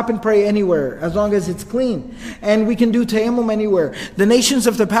could stop and pray anywhere as long as it's clean. And we can do tayammum anywhere. The nations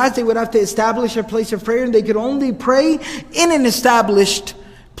of the past, they would have to establish a place of prayer and they could only pray in an established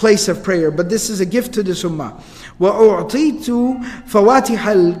place of prayer. But this is a gift to this ummah. وَأُعْطِيتُ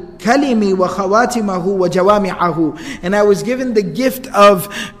فَوَاتِحَ الْكَلِمِ وَخَوَاتِمَهُ وَجَوَامِعَهُ. And I was given the gift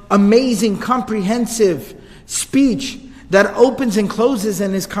of amazing, comprehensive speech that opens and closes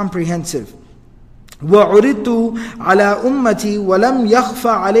and is comprehensive. وَعُرِدْتُ عَلَى أُمَّتِي وَلَمْ يَخْفَ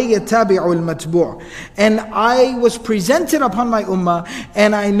عَلَيَّ التَّابِعُ الْمَتْبُوعُ. And I was presented upon my ummah,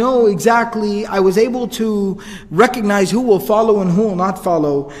 and I know exactly, I was able to recognize who will follow and who will not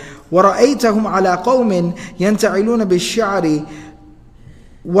follow. وَرَأَيْتَهُمْ عَلَى قَوْمٍ يَنْتَعِلُونَ بِالشِّعْرِ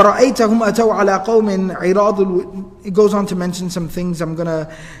وَرَأَيْتَهُمْ أَتَوْا عَلَى قَوْمٍ عِرَاضُ. It goes on to mention some things. I'm going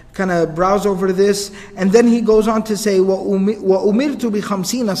to kind of browse over this. And then he goes on to say, وَأُمِرْتُ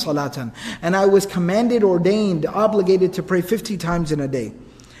بِخَمْسِينَ صَلَاةً. And I was commanded, ordained, obligated to pray 50 times in a day.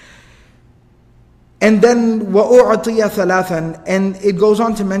 And then وَأُعْطِيَ ثَلَاثًا. And it goes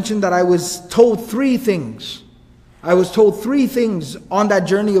on to mention that I was told 3 things. I was told 3 things on that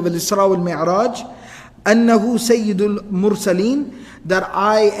journey of Al-Isra wal-Miraj. أَنَّهُ سَيِّدُ الْمُرْسَلِينَ. That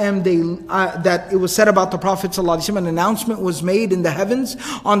I am that it was said about the Prophet ﷺ, an announcement was made in the heavens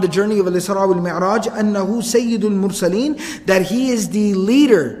on the journey of Al-Isra wal-Miraj. أَنَّهُ سَيِّدُ الْمُرْسَلِينَ. That he is the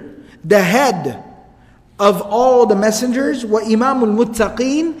leader, the head of all the messengers. وَإِمَامُ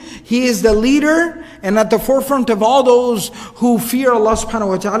الْمُتَّقِينَ. He is the leader and at the forefront of all those who fear Allah subhanahu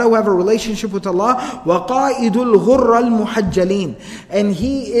wa ta'ala, who have a relationship with Allah. وَقَائِدُ الْغُرَّ الْمُحَجَّلِينَ. And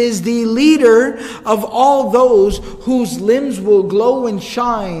he is the leader of all those whose limbs will glow and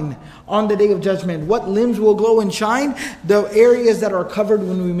shine on the day of judgment. What limbs will glow and shine? The areas that are covered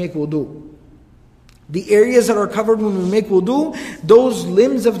when we make wudu. The areas that are covered when we make wudu, those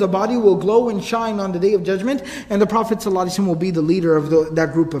limbs of the body will glow and shine on the day of judgment, and the Prophet ﷺ will be the leader of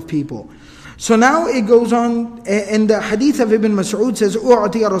that group of people. So now it goes on, and the hadith of Ibn Mas'ud says,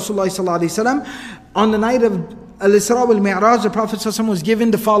 أُعْطِيَ رَسُولُ اللَّهِ ﷺ. On the night of Al-Isra wal-Miraj, the Prophet ﷺ was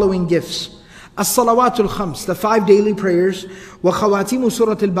given the following gifts. As-salawatul khams, the 5 daily prayers. Wa khawatimu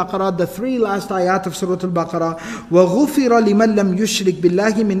Surah Al-Baqarah, the 3 last ayat of Surah Al-Baqarah. Wa ghufira liman lam yushrik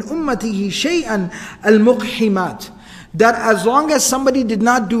billahi min ummatihi shay'an al-muqhimat. That as long as somebody did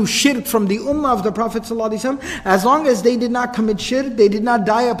not do shirk from the ummah of the Prophet ﷺ, as long as they did not commit shirk, they did not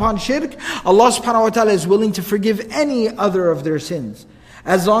die upon shirk, Allah subhanahu wa ta'ala is willing to forgive any other of their sins,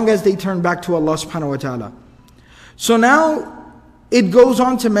 as long as they turn back to Allah subhanahu wa ta'ala. So now it goes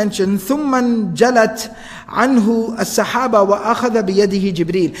on to mention, ثُمَّ جَلَتْ عَنْهُ السَّحَابَ وَأَخَذَ بِيَدِهِ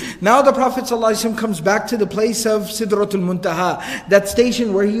جِبْرِيلٌ. Now the Prophet ﷺ comes back to the place of Sidratul Muntaha, that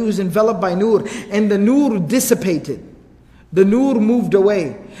station where he was enveloped by nur, and the nur dissipated. The nur moved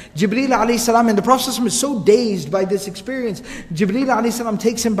away. Jibreel alayhi salam, and the Prophet ﷺ is so dazed by this experience. Jibreel alayhi salam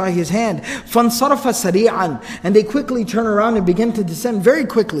takes him by his hand. فَانْصَرَفَ سَرِيعًا. And they quickly turn around and begin to descend very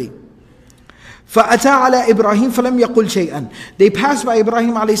quickly. فَأَتَى عَلَى إِبْرَاهِيمَ فَلَمْ يَقُلْ شَيْئًا. They pass by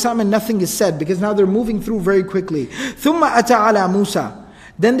Ibrahim alayhi salam and nothing is said, because now they're moving through very quickly. ثُمَّ أَتَى عَلَى مُوسَى.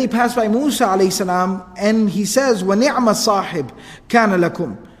 Then they pass by Musa alayhi salam, and he says, وَنِعْمَ الصَّاحِبْ كَانَ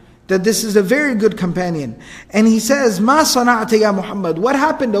لَكُمْ. That this is a very good companion. And he says, مَا صَنَعْتَ يَا Muhammad. What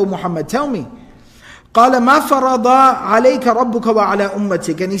happened, O Muhammad? Tell me. قَالَ مَا فَرَضَ عَلَيْكَ رَبُّكَ وَعَلَى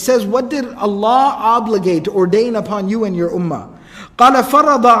أُمَّتِكَ. And he says, what did Allah obligate, ordain upon you and your ummah? قال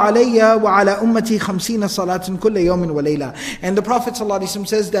فرض علي وعلى أمتي 50 صلاة كل يوم وليلة. And the Prophet ﷺ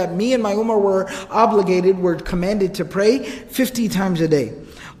says that me and my ummah were commanded to pray 50 times a day.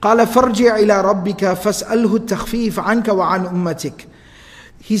 قال فرجع إلى ربك فاسأله التخفيف عنك وعن أمتك.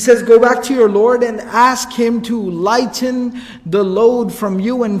 He says, go back to your Lord and ask Him to lighten the load from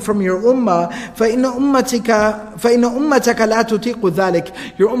you and from your ummah. فَإِنَّ أُمَّتَكَ لَا تُطِيقُ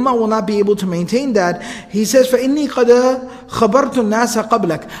ذَلِكَ. Your ummah will not be able to maintain that. He says, فَإِنِّي قَدْ خَبَرْتُ النَّاسَ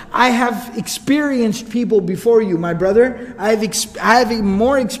قَبْلَكَ. I have experienced people before you, my brother. I have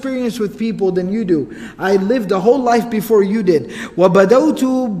more experience with people than you do. I lived a whole life before you did.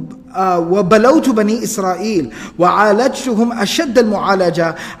 وَبَلَوْتُ بني إسرائيل وعالجتهم أشد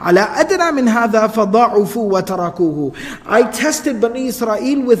المعالجة على أدنى من هذا فضاعفوا وتركوه. I tested Bani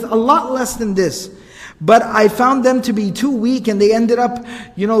Israel with a lot less than this, but I found them to be too weak and they ended up,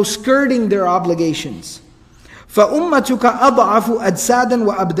 skirting their obligations. فَأُمَّتُكَ أَضْعَفُ أَجْسَادًا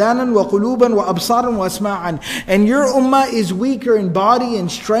وَأَبْدَانًا وَقُلُوبًا وَأَبْصَارًا وَأَسْمَاعًا. And your ummah is weaker in body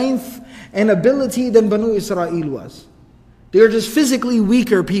and strength and ability than Banu Israel was. They are just physically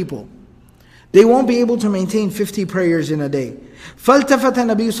weaker people. They won't be able to maintain 50 prayers in a day. فَالْتَفَتَ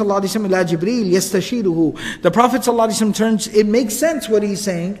النَّبِيُّ صلى الله عليه وسلم إِلَى جِبْرِيلٍ يَسْتَشِيرُهُ. The Prophet صلى الله عليه وسلم turns, it makes sense what he's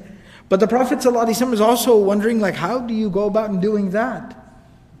saying, but the Prophet صلى الله عليه وسلم is also wondering, like, how do you go about doing that?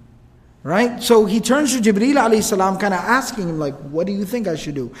 Right? So he turns to Jibreel alayhi salam, kind of asking him, like, what do you think I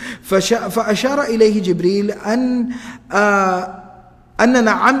should do? فَأَشَارَ إِلَيْهِ جِبْرِيلٍ أَنَّ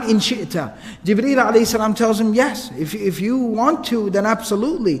نَعَمْ إِنْ شِئْتَ. Jibreel alayhi salam tells him, yes, if you want to, then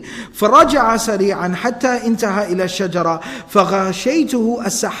absolutely. فَرَجَعَ سَرِيعًا حَتَّى انْتَهَى إِلَى الشَّجَرَةِ فَغَشَيْتُهُ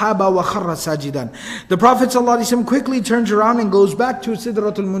السَّحَابَ وَخَرَّ سَاجِدًا. The Prophet ﷺ quickly turns around and goes back to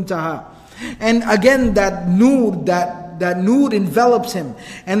Sidratul Muntaha. And again, that nur envelops him.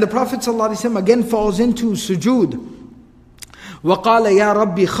 And the Prophet ﷺ again falls into sujood. وَقَالَ يَا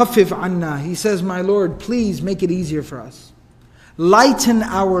رَبِّ خَفِّفْ عَنَّا. He says, my Lord, please make it easier for us. Lighten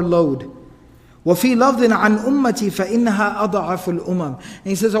our load. وَفِي لَفْظٍ عَنْ أُمَّتِي فَإِنَّهَا أَضْعَفُ الْأُمَمِ. And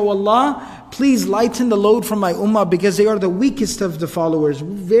he says, oh Allah, please lighten the load from my ummah, because they are the weakest of the followers,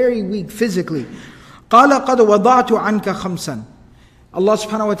 very weak physically. قَالَ قَدْ وَضَعْتُ عَنْكَ خَمْسًا. Allah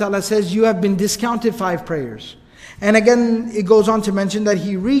subhanahu wa ta'ala says, you have been discounted 5 prayers. And again, it goes on to mention that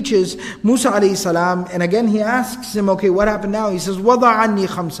he reaches Musa alayhi salam, and again he asks him, okay, what happened now? He says, وَضَعْ عَنِّي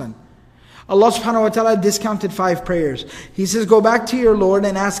خَمْسًا. Allah subhanahu wa ta'ala discounted 5 prayers. He says, go back to your Lord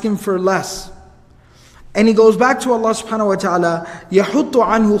and ask Him for less. And he goes back to Allah subhanahu wa ta'ala, يَحُطُّ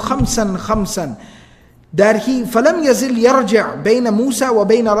عَنْهُ خَمْسًا خَمْسًا. That he, فَلَمْ يَزِلْ يَرْجِعْ بَيْنَ مُوسَى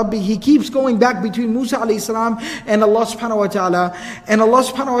وَبَيْنَ رَبِّهِ. He keeps going back between Musa alayhi salam and Allah subhanahu wa ta'ala. And Allah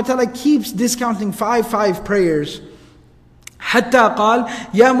subhanahu wa ta'ala keeps discounting 5 prayers. حَتَّى قَالْ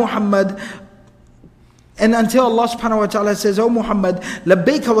يَا مُحَمَّدْ. And until Allah subhanahu wa ta'ala says, oh Muhammad,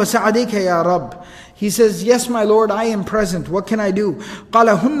 لَبَّيْكَ وَسَعَدَيْكَ يَا رَبِّ. He says, yes my Lord, I am present. What can I do? قال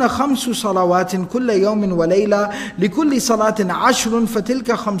هن 5 صلوات كل يوم وليلة لكل صلاة 10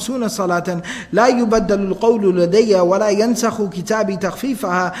 فتلك 50 صلاة لا يبدل القول لدي ولا ينسخ كتابي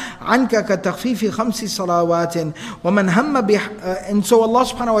تخفيفها عنك كتخفيف 5 صلوات ومن هم And so Allah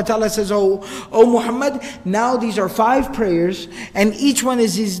subhanahu wa ta'ala says, oh Muhammad, now these are 5 prayers, and each one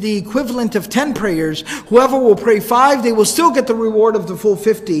is the equivalent of 10 prayers. Whoever will pray 5, they will still get the reward of the full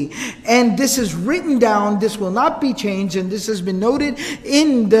 50. And this is written down, this will not be changed, and this has been noted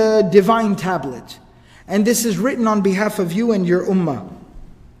in the divine tablet, and this is written on behalf of you and your ummah.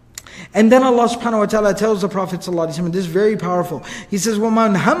 And then Allah subhanahu wa ta'ala tells the Prophet sallallahu alaihi wasallam, this is very powerful. He says,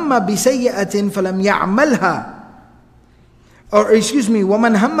 وَمَنْ هَمَّ بِسَيِّئَةٍ فَلَمْ يَعْمَلْهَا. Or excuse me,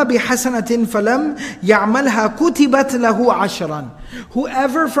 وَمَنْ هَمَّ بِحَسَنَةٍ فَلَمْ يَعْمَلْهَا كُتِبَتْ لَهُ عَشْرًا.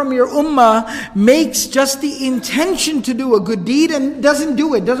 Whoever from your ummah makes just the intention to do a good deed and doesn't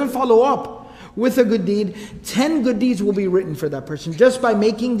do it, doesn't follow up with a good deed, 10 good deeds will be written for that person, just by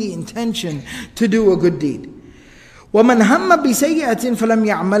making the intention to do a good deed. وَمَنْ هَمَّ بِسَيِّئَةٍ فَلَمْ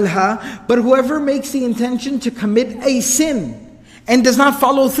يَعْمَلْهَا. But whoever makes the intention to commit a sin and does not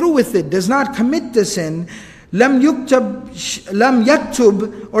follow through with it, does not commit the sin, لم يكتب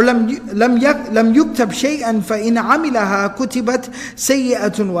شيئا فإن عملها كتبت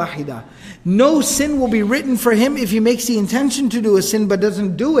سيئة واحدة. No sin will be written for him if he makes the intention to do a sin but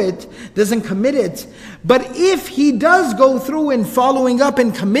doesn't do it, doesn't commit it. But if he does go through in following up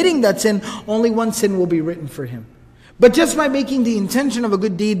and committing that sin, only 1 sin will be written for him. But just by making the intention of a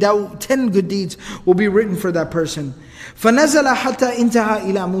good deed, 10 good deeds will be written for that person. فَنَزَلَ حَتَّى انْتَهَى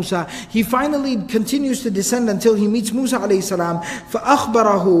إِلَى مُوسَى. He finally continues to descend until he meets Musa alayhi salam.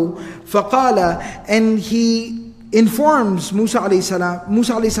 فَأَخْبَرَهُ فَقَالَ. And he informs Musa alayhi salam.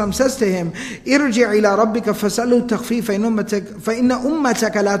 Musa alayhi salam says to him, ارجع إلى ربك فسأله التخفيف فإن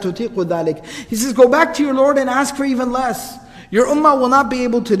أمتك لا تطيق ذلك. He says, go back to your Lord and ask for even less. Your ummah will not be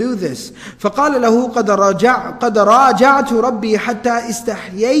able to do this. فقال له قد راجعت ربي حتى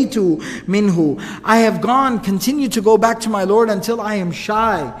استحييت منه. I have continued to go back to my Lord until I am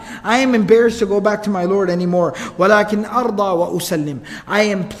shy. I am embarrassed to go back to my Lord anymore. ولكن أرضى وأسلم. I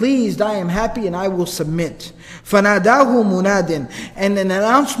am pleased, I am happy, and I will submit. فناداه مناد. And an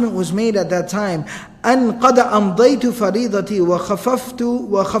announcement was made at that time. أن قد أمضيت فريضتي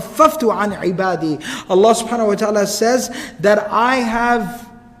وخففت عن عبادي. Allah subhanahu wa ta'ala says that I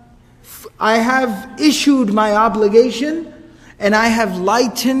have issued my obligation and I have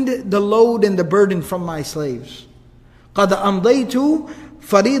lightened the load and the burden from my slaves. قد أمضيت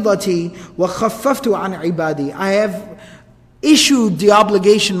فريضتي وخففت عن عبادي. I have issued the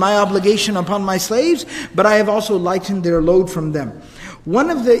obligation, my obligation upon my slaves, but I have also lightened their load from them.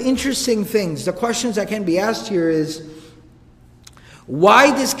 One of the interesting things, the questions that can be asked here is, why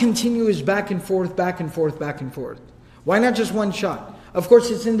this continuous back and forth, back and forth, back and forth? Why not just one shot? Of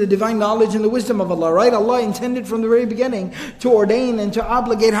course, it's in the divine knowledge and the wisdom of Allah, right? Allah intended from the very beginning to ordain and to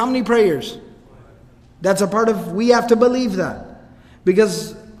obligate how many prayers? That's a part of, we have to believe that.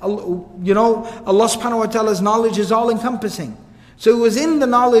 Because, you know, Allah subhanahu wa ta'ala's knowledge is all encompassing. So it was in the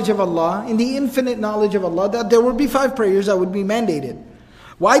knowledge of Allah, in the infinite knowledge of Allah, that there would be 5 prayers that would be mandated.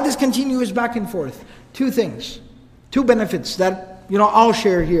 Why this continuous back and forth? 2 things, 2 benefits that, you know, I'll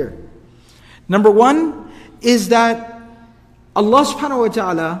share here. Number 1 is that Allah subhanahu wa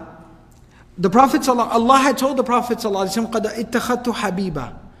ta'ala, the Prophet, Allah had told the Prophet ﷺ, قَدْ اتَّخَذْتُ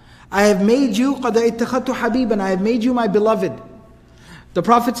حَبِيبًا, I have made you, قَدْ اتَّخَذْتُ حَبِيبًا, I have made you my beloved. The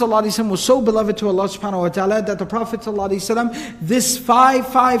Prophet ﷺ was so beloved to Allah subhanahu wa ta'ala that the Prophet ﷺ, this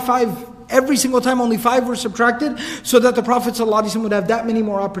 5, every single time only 5 were subtracted, so that the Prophet ﷺ would have that many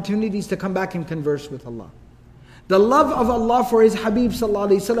more opportunities to come back and converse with Allah. The love of Allah for His Habib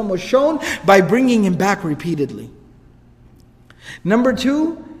ﷺ was shown by bringing him back repeatedly. Number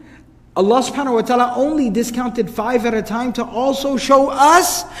 2, Allah subhanahu wa ta'ala only discounted 5 at a time to also show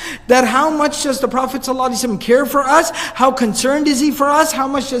us that how much does the Prophet ﷺ care for us, how concerned is he for us, how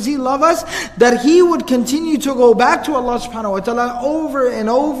much does he love us, that he would continue to go back to Allah subhanahu wa ta'ala over and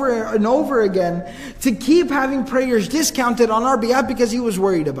over and over again to keep having prayers discounted on our behalf because he was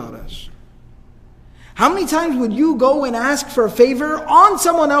worried about us. How many times would you go and ask for a favor on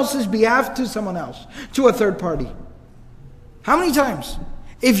someone else's behalf to someone else, to a third party? How many times?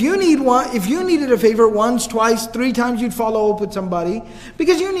 If you needed a favor once, twice, 3 times, you'd follow up with somebody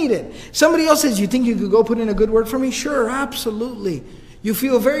because you need it. Somebody else says, you think you could go put in a good word for me? Sure, absolutely. You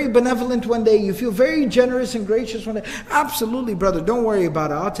feel very benevolent one day, you feel very generous and gracious one day. Absolutely, brother, don't worry about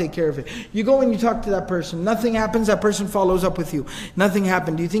it, I'll take care of it. You go and you talk to that person, nothing happens, that person follows up with you. Nothing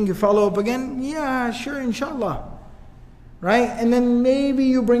happened. Do you think you follow up again? Yeah, sure, inshallah. Right? And then maybe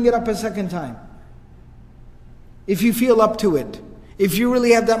you bring it up a second time. If you feel up to it. If you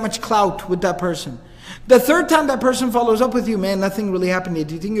really have that much clout with that person. The 3rd time that person follows up with you, man, nothing really happened yet.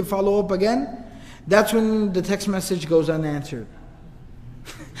 Do you think you follow up again? That's when the text message goes unanswered.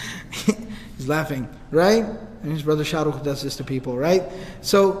 He's laughing, right? And his brother Shahrukh does this to people, right?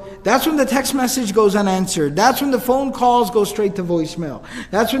 So that's when the text message goes unanswered. That's when the phone calls go straight to voicemail.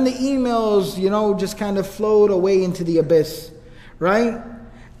 That's when the emails, you know, just kind of float away into the abyss, right?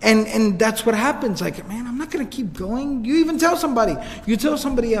 And that's what happens. Like, man, I'm not going to keep going. You even tell somebody. You tell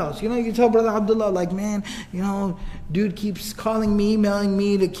somebody else. You know, you tell Brother Abdullah, like, man, you know, dude keeps calling me, emailing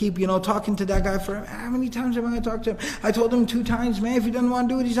me to keep, you know, talking to that guy for, how many times am I going to talk to him? I told him 2 times, man, if he doesn't want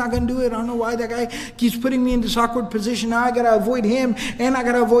to do it, he's not going to do it. I don't know why that guy keeps putting me in this awkward position. Now I got to avoid him, and I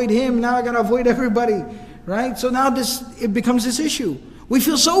got to avoid him. Now I got to avoid everybody, right? So now it becomes this issue. We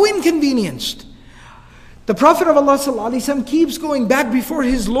feel so inconvenienced. The Prophet of Allah ﷺ keeps going back before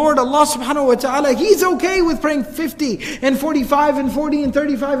his Lord, Allah subhanahu wa ta'ala. He's okay with praying 50 and 45 and 40 and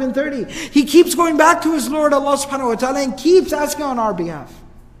 35 and 30. He keeps going back to his Lord, Allah subhanahu wa ta'ala, and keeps asking on our behalf.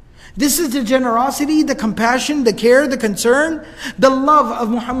 This is the generosity, the compassion, the care, the concern, the love of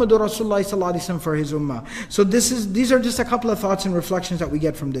Muhammadur Rasulullah ﷺ for his ummah. So these are just a couple of thoughts and reflections that we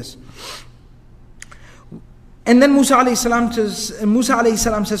get from this. And then Musa alayhi salam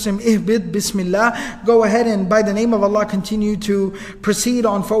says to him, Ihbid bismillah, go ahead and by the name of Allah continue to proceed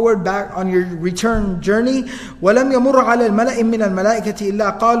on forward back on your return journey. وَلَمْ يَمُرَّ عَلَى الْمَلَئِ مِنَ الْمَلَائِكَةِ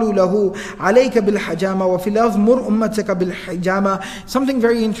إِلَّا قَالُوا لَهُ عَلَيْكَ بِالْحَجَامَةِ وَفِي الْأَرْضِ مُرْ أُمَّتَكَ بِالْحِجَامَةِ. Something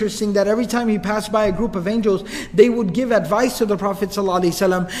very interesting, that every time he passed by a group of angels, they would give advice to the Prophet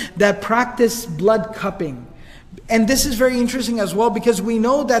ﷺ that practice blood cupping. And this is very interesting as well, because we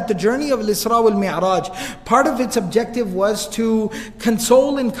know that the journey of Al-Isra Wal-Miraj, part of its objective was to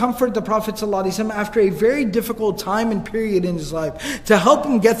console and comfort the Prophet ﷺ after a very difficult time and period in his life, to help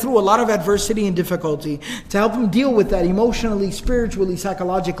him get through a lot of adversity and difficulty, to help him deal with that emotionally, spiritually,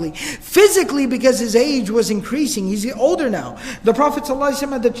 psychologically, physically, because his age was increasing. He's older now. The Prophet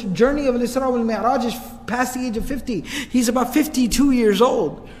ﷺ at the journey of Al-Isra Wal-Miraj is past the age of 50. He's about 52 years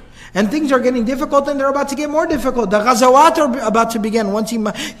old. And things are getting difficult, and they're about to get more difficult. The ghazawat are about to begin. Once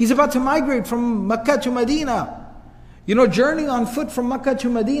he's about to migrate from Mecca to Medina. You know, journey on foot from Mecca to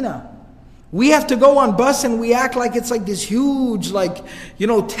Medina. We have to go on bus, and we act like it's like this huge, like, you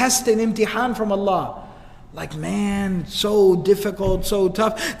know, test and imtihan from Allah. Like, man, so difficult, so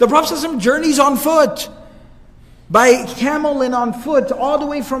tough. The Prophet ﷺ journeys on foot, by camel and on foot, all the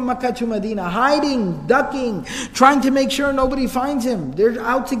way from Mecca to Medina, hiding, ducking, trying to make sure nobody finds him. They're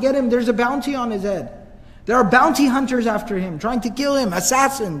out to get him. There's a bounty on his head. There are bounty hunters after him, trying to kill him,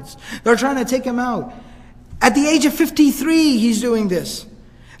 assassins. They're trying to take him out. At the age of 53, he's doing this.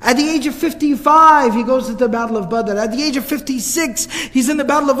 At the age of 55, he goes to the Battle of Badr. At the age of 56, he's in the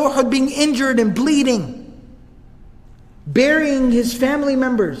Battle of Uhud, being injured and bleeding, burying his family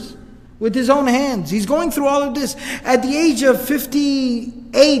members with his own hands. He's going through all of this. At the age of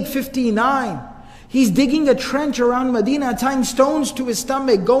 58, 59, He's digging a trench around Medina, tying stones to his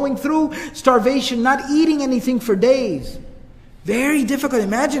stomach, going through starvation, not eating anything for days. Very difficult.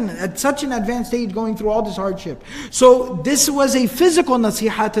 Imagine at such an advanced age going through all this hardship. So this was a physical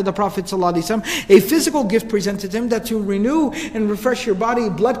nasiha to the Prophet ﷺ, a physical gift presented to him, that to renew and refresh your body,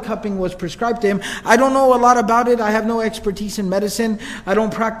 blood cupping was prescribed to him. I don't know a lot about it. I have no expertise in medicine. I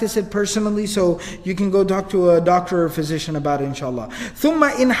don't practice it personally, so you can go talk to a doctor or physician about it, inshallah. ثُمَّ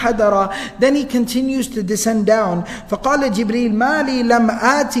إِنْ حَدَرَ. Then he continues to descend down. فَقَالَ جِبْرِيلٌ مَا لِي لَمْ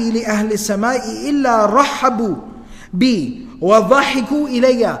آتِي لِأَهْلِ السَّمَاءِ إِلَّا رَحَّبُوا بِي وَضَحِكُوا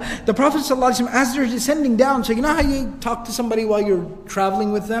إِلَيَّ. The Prophet ﷺ, as they're descending down, so you know how you talk to somebody while you're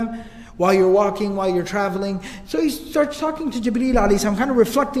traveling with them? While you're walking, while you're traveling. So he starts talking to Jibreel ﷺ, kind of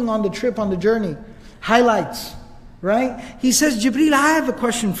reflecting on the trip, on the journey. Highlights, right? He says, Jibreel, I have a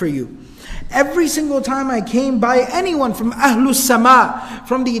question for you. Every single time I came by anyone from Ahlus Sama,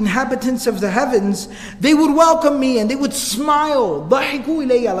 from the inhabitants of the heavens, they would welcome me and they would smile. ضَحِكُوا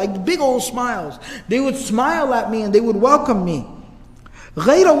إِلَيَّ, like big old smiles. They would smile at me and they would welcome me.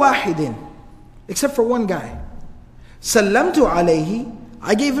 غَيْرَ وَاحِدٍ, except for one guy. سَلَّمْتُ عَلَيْهِ,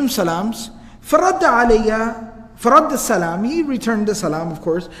 I gave him salams. فَرَدَّ عَلَيَّ, فرد السلام, he returned the salam, of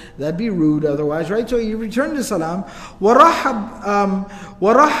course. That'd be rude otherwise, right? So he returned the salam. وَرَحَّبَ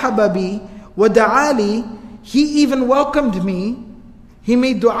بِي وَدَعَالِي, he even welcomed me. He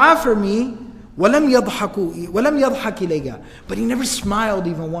made dua for me. وَلَمْ يَضْحَكِ إِلَيَّ, but he never smiled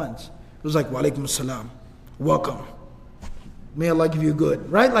even once. It was like, وَعَلَيْكُمْ السَّلَامُ, welcome. May Allah give you good,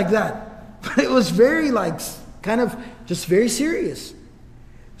 right? Like that. But it was very like, kind of just very serious.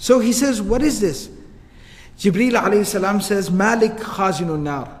 So he says, what is this? Jibreel alayhi salam says, Malik khazinun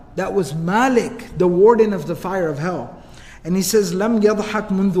nar. That was Malik, the warden of the fire of hell. And he says, Lam yadhak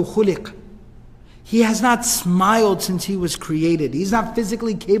mundu khuliq. He has not smiled since he was created. He's not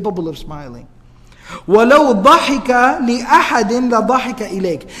physically capable of smiling. وَلَوْ ضَحِكَ لِأَحَدٍ لَضَحِكَ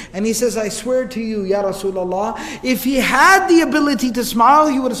إِلَيْكَ. And he says, I swear to you, Ya Rasulullah, if he had the ability to smile,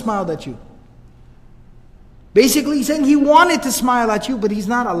 he would have smiled at you. Basically, he's saying he wanted to smile at you, but he's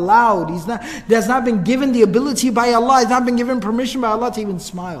not allowed. There's not been given the ability by Allah. He's not been given permission by Allah to even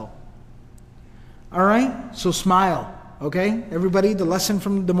smile. Alright? So smile. Okay? Everybody, the lesson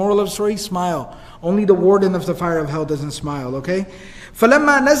from the moral of the story, smile. Only the warden of the fire of hell doesn't smile. Okay?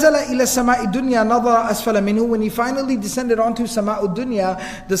 فَلَمَّا نَزَلَ إِلَى السَّمَاءِ الدُّنْيَا نَظَرَ أَسْفَلَ مِنْهُ. When he finally descended onto Sama'ud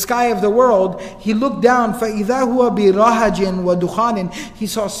Dunya, the sky of the world, he looked down. فَإِذَا هُوَ بِرَهَجٍ وَدُخَانٍ. He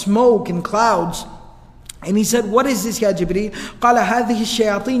saw smoke and clouds. And he said, what is this, Ya Jibreel? قَالَ هَذِهِ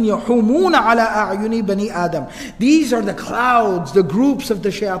الشَّيَاطِينَ يَحُومُونَ عَلَىٰ أَعْيُنِ بَنِي آدَمَ. These are the clouds, the groups of the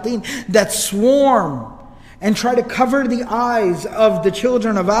shayateen that swarm and try to cover the eyes of the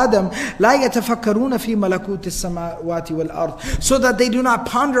children of Adam. لَا يَتَفَكَّرُونَ فِي مَلَكُوتِ السَّمَاوَاتِ وَالْأَرْضِ. So that they do not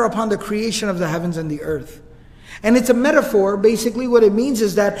ponder upon the creation of the heavens and the earth. And it's a metaphor. Basically what it means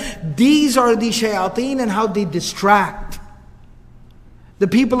is that these are the shayateen and how they distract the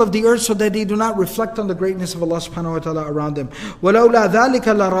people of the earth so that they do not reflect on the greatness of Allah subhanahu wa ta'ala around them. وَلَوْلَا ذَلِكَ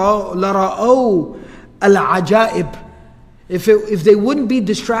لَرَأَوْا الْعَجَائِبِ. If they wouldn't be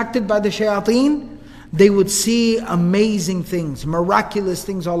distracted by the shayateen, they would see amazing things, miraculous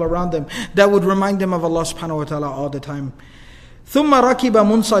things all around them that would remind them of Allah subhanahu wa ta'ala all the time. ثُمَّ رَكِبَ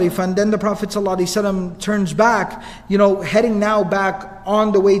مُنْصَرِفًا. Then the Prophet ﷺ turns back, heading now back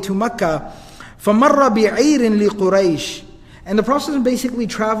on the way to Mecca. فَمَرَّ بِعِيرٍ لِقُرَيْشٍ. And the Prophet is basically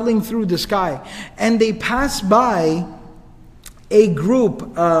traveling through the sky. And they pass by a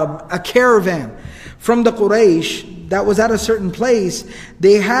group, a caravan from the Quraysh that was at a certain place.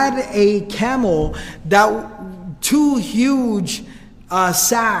 They had a camel that 2 huge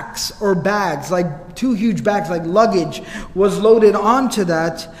sacks or bags, like 2 huge bags, like luggage, was loaded onto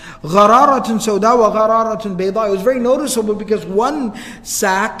that. غَرَارَةٌ سَوْدَى وَغَرَارَةٌ بَيْضَاء. It was very noticeable because one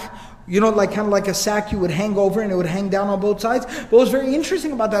sack, kind of like a sack you would hang over and it would hang down on both sides. But what's very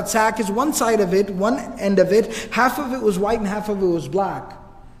interesting about that sack is one end of it, half of it was white and half of it was black.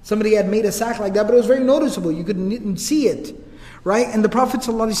 Somebody had made a sack like that, but it was very noticeable. You couldn't see it, right? And the Prophet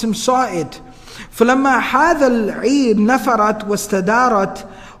ﷺ saw it. فَلَمَّا حَاذَ الْعِيرِ نَفَرَتْ وَاسْتَدَارَتْ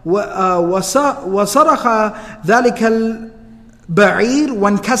وَصَرَخَ ذَلِكَ الْبَعِيرِ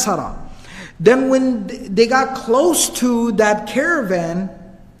وَانْكَسَرَ. Then when they got close to that caravan,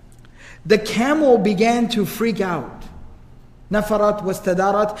 the camel began to freak out. Nafarat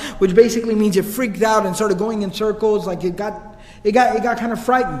wastadarat, which basically means it freaked out and started going in circles, like it got kind of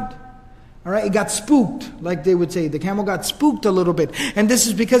frightened. All right, it got spooked, like they would say. The camel got spooked a little bit. And this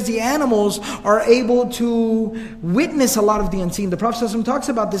is because the animals are able to witness a lot of the unseen. The Prophet ﷺ talks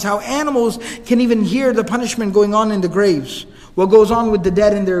about this, how animals can even hear the punishment going on in the graves. what goes on with the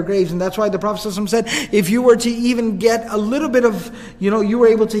dead in their graves. And that's why the Prophet ﷺ said, if you were to even get a little bit of, you were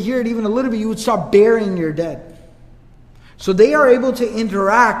able to hear it even a little bit, you would start burying your dead. So they are able to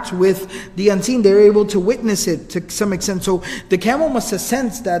interact with the unseen. They're able to witness it to some extent. So the camel must have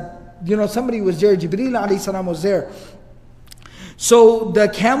sensed that, somebody was there. Jibreel alayhi salam was there. So the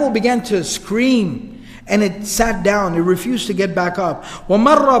camel began to scream. And it sat down, it refused to get back up.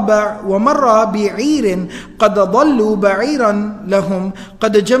 وَمَرَّ بِعِيرٍ قَدْ ضَلُّوا بَعِيرًا لَهُمْ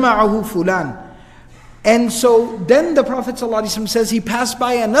قَدْ جَمَعَهُ فُلَانٍ. And so then the Prophet ﷺ says he passed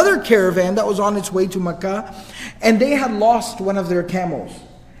by another caravan that was on its way to Mecca, and they had lost one of their camels.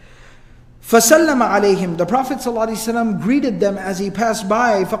 فَسَلَّمَ عَلَيْهِمْ. The Prophet ﷺ greeted them as he passed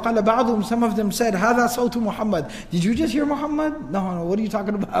by. فَقَالَ بَعْضُهُمْ. Some of them said, هَذَا صَوْتُ Muhammad. Did you just hear Muhammad? No, what are you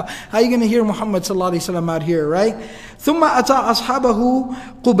talking about? How are you going to hear Muhammad ﷺ out here, right? ثُمَّ أَتَى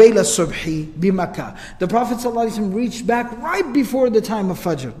أَصْحَابَهُ قُبَيْلَ الصُّبْحِ بِمَكَّةِ. The Prophet ﷺ reached back right before the time of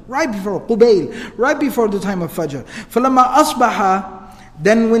Fajr. Right before the time of Fajr. فَلَمَّا أَصْبَحَ.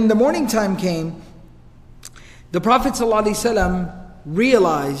 Then when the morning time came, the Prophet ﷺ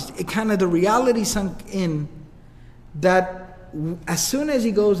realized, the reality sunk in, that as soon as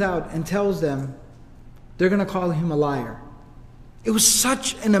he goes out and tells them, they're going to call him a liar. It was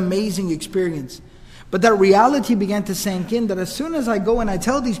such an amazing experience. But that reality began to sink in, that as soon as I go and I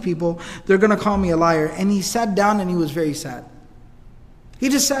tell these people, they're going to call me a liar. And he sat down and he was very sad. He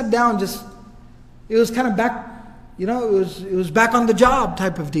just sat down, it was kind of back, it was back on the job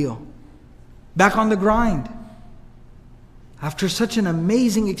type of deal. Back on the grind. After such an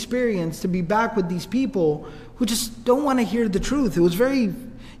amazing experience, to be back with these people who just don't want to hear the truth. It was very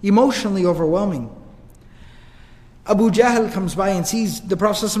emotionally overwhelming. Abu Jahl comes by and sees the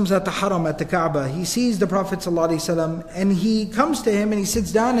Prophet ﷺ at the Haram, at the Kaaba. He sees the Prophet ﷺ and he comes to him and he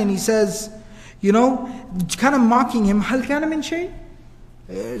sits down and he says, kind of mocking him, Hal kana min shay?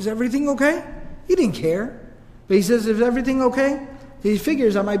 Is everything okay? He didn't care. But he says, is everything okay? He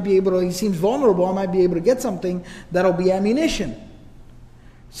figures he seems vulnerable, I might be able to get something that'll be ammunition.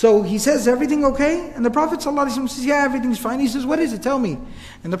 So he says, everything okay? And the Prophet ﷺ says, yeah, everything's fine. He says, what is it? Tell me.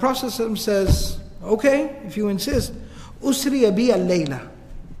 And the Prophet ﷺ says, okay, if you insist. Usriya bi al-layla.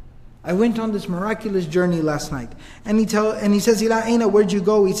 I went on this miraculous journey last night. And he says, Ila aina, where'd you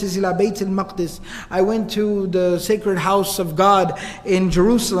go? He says, Ila Bayt al-Maqdis. I went to the sacred house of God in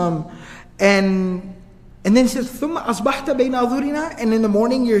Jerusalem. And then he says, ثُمَّ أَصْبَحْتَ بَيْنَ أَظُهُرِنَا. And in the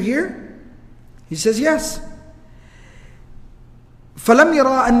morning you're here? He says, yes. فَلَمْ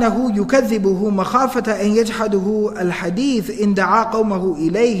يَرَى أَنَّهُ يُكَذِّبُهُ مَخَافَةَ أَنْ يَجْحَدُهُ الْحَدِيثِ إِنْ دَعَا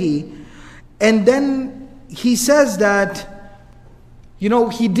قَوْمَهُ إِلَيْهِ. And then he says that, he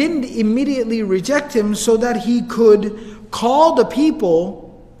didn't immediately reject him so that he could call the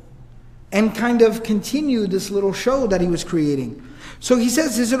people and kind of continue this little show that he was creating. So he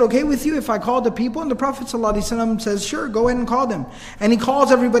says, is it okay with you if I call the people? And the Prophet ﷺ says, sure, go ahead and call them. And he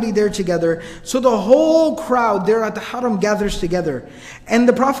calls everybody there together. So the whole crowd there at the Haram gathers together. And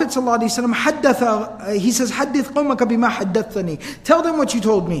the Prophet ﷺ, he says, حَدِّثْ قَوْمَكَ بِمَا حَدَّثْتَنِي. Tell them what you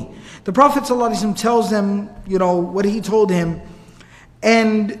told me. The Prophet ﷺ tells them, what he told him.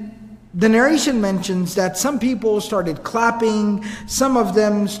 And the narration mentions that some people started clapping, some of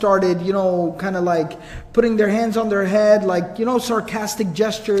them started, kind of like putting their hands on their head, like, sarcastic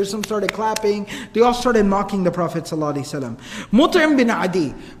gestures. Some started clapping. They all started mocking the Prophet ﷺ. Mut'im bin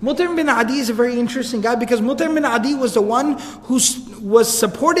Adi. Mut'im bin Adi is a very interesting guy, because Mut'im bin Adi was the one who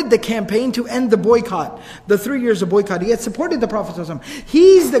supported the campaign to end the boycott, the 3 years of boycott. He had supported the Prophet ﷺ.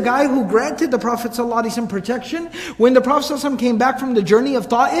 He's the guy who granted the Prophet ﷺ protection when the Prophet ﷺ came back from the journey of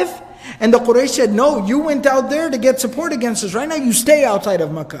Ta'if. And the Quraysh said, no, you went out there to get support against us. Right now you stay outside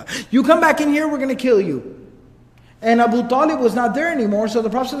of Mecca. You come back in here, we're going to kill you. And Abu Talib was not there anymore, so the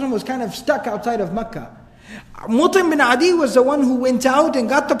Prophet ﷺ was kind of stuck outside of Mecca. Mut'im bin Adi was the one who went out and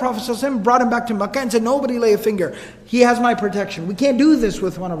got the Prophet ﷺ, brought him back to Mecca and said, nobody lay a finger. He has my protection. We can't do this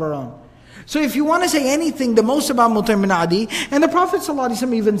with one of our own. So if you want to say anything the most about Mut'im bin Adi, and the Prophet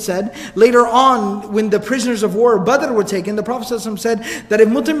ﷺ even said, later on when the prisoners of war of Badr were taken, the Prophet ﷺ said that if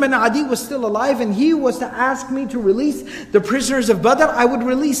Mut'im bin Adi was still alive and he was to ask me to release the prisoners of Badr, I would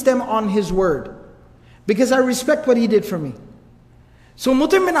release them on his word. Because I respect what he did for me. So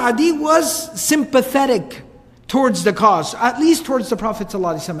Mut'im bin Adi was sympathetic towards the cause, at least towards the Prophet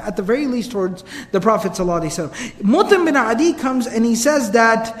ﷺ, at the very least towards the Prophet ﷺ. Mut'im bin Adi comes and he says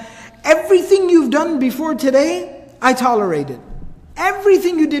that, everything you've done before today, I tolerated.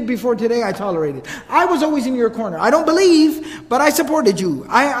 Everything you did before today, I tolerated. I was always in your corner. I don't believe, but I supported you.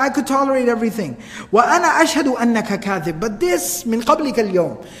 I could tolerate everything. وَأَنَا أَشْهَدُ أَنَّكَ كَاذِبٌ. But this, مِنْ قَبْلِكَ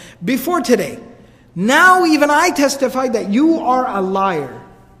الْيَوْمِ. Before today, Now even I testify that you are a liar.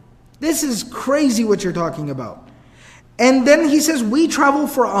 This is crazy what you're talking about. And then he says, we travel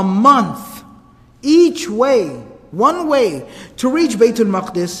for a month, each way, one way, to reach Baytul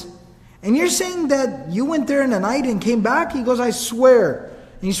Maqdis. And you're saying that you went there in the night and came back? He goes, I swear.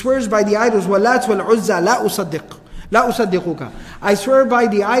 And he swears by the idols, وَاللَّاتِ وَالْعُزَّى لَا أُصَدِّقُكَ. I swear by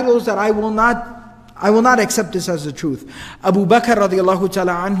the idols that I will not accept this as the truth. Abu Bakr radiallahu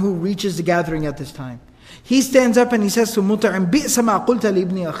ta'ala anhu reaches the gathering at this time. He stands up and he says to Mut'im, بِئْسَ مَا قُلْتَ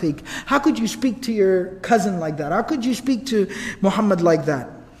لِابْنِ أَخِيكَ. How could you speak to your cousin like that? How could you speak to Muhammad like that?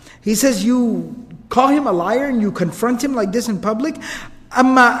 He says, you call him a liar and you confront him like this in public?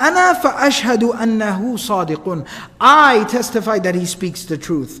 أَمَّا أَنَا فَأَشْهَدُ أَنَّهُ صَادِقٌ. I testify that he speaks the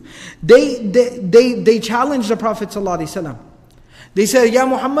truth. They challenged the Prophet ﷺ. They said, Ya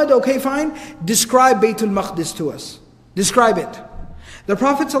Muhammad, okay fine, describe Baytul Maqdis to us. Describe it. The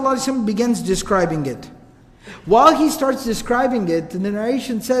Prophet ﷺ begins describing it. While he starts describing it, the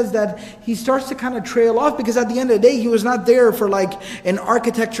narration says that he starts to kind of trail off, because at the end of the day, he was not there for like an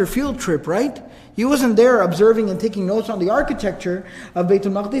architecture field trip, right? He wasn't there observing and taking notes on the architecture of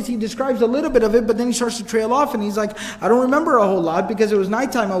Baytul Maqdis. He describes a little bit of it, but then he starts to trail off and he's like, I don't remember a whole lot because it was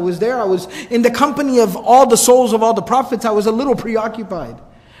nighttime. I was there. I was in the company of all the souls of all the prophets. I was a little preoccupied,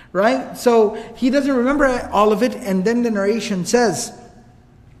 right? So he doesn't remember all of it. And then the narration says,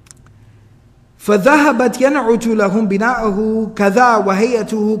 فذهبت ينعت لهم بناؤه كذا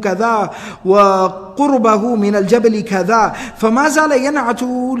وهيئته كذا وقربه من الجبل كذا فما زال ينعت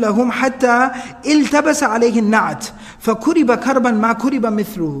لهم حتى التبس عليه النعت فكرب كربا ما كرب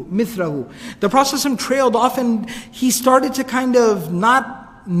مثله. The Prophet trailed off and he started to kind of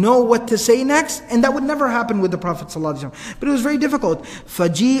not know what to say next, and that would never happen with the Prophet ﷺ. But it was very difficult.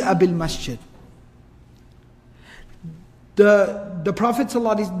 فجيء بالمسجد. The Prophet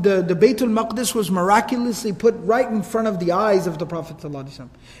ﷺ, the Baytul Maqdis was miraculously put right in front of the eyes of the Prophet ﷺ.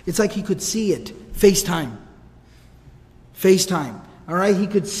 It's like he could see it. FaceTime. Alright, he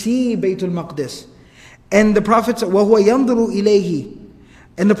could see Baytul Maqdis. And the Prophet, وَهُوَ يَنْظُرُ إِلَيْهِ.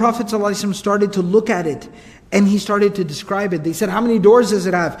 And the Prophet ﷺ started to look at it. And he started to describe it. They said, how many doors does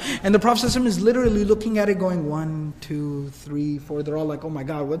it have? And the Prophet ﷺ is literally looking at it going, 1, 2, 3, 4. They're all like, oh my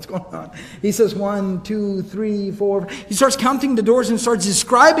God, what's going on? He says 1, 2, 3, 4. He starts counting the doors and starts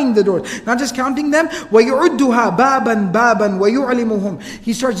describing the doors. Not just counting them. وَيُعُدُّهَا بَابًا بَابًا وَيُعْلِمُهُم.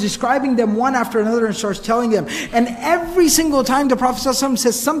 He starts describing them one after another and starts telling them. And every single time the Prophet ﷺ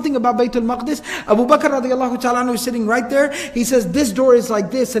says something about Baytul Maqdis, Abu Bakr radiallahu ta'ala anhu is sitting right there. He says, this door is like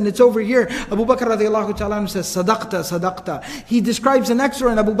this and it's over here. Abu Bakr radiallahu ta'ala anhu says, Sadaqta, Sadaqta. He describes the next door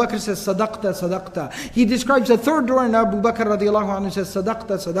and Abu Bakr says, Sadaqta, Sadaqta. He describes the third door and Abu Bakr radiallahu anhu says,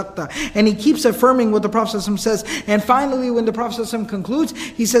 Sadaqta, Sadaqta. And he keeps affirming what the Prophet says. And finally, when the Prophet concludes,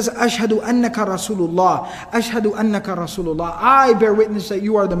 he says, Ashhadu annaka Rasulullah. Ashhadu annaka Rasulullah. I bear witness that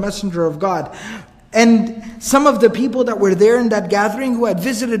you are the messenger of God. And some of the people that were there in that gathering who had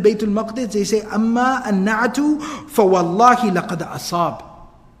visited Baytul Maqdis, they say, Amma an-na'atu fa wallahi laqad asab.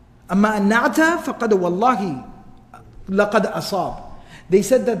 Amma an-na'ata faqad wallahi laqad asab. They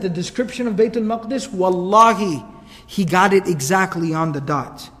said that the description of Baytul Maqdis, wallahi, he got it exactly on the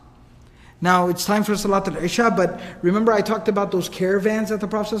dot. Now it's time for Salat al-Isha, but remember I talked about those caravans that the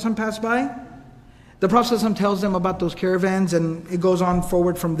Prophet passed by? The Prophet tells them about those caravans and it goes on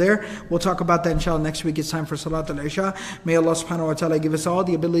forward from there. We'll talk about that inshallah next week. It's time for Salat al-Isha. May Allah subhanahu wa ta'ala give us all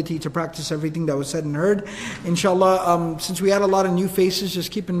the ability to practice everything that was said and heard. Inshallah, since we had a lot of new faces,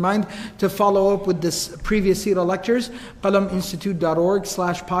 just keep in mind to follow up with this previous Sīrah lectures.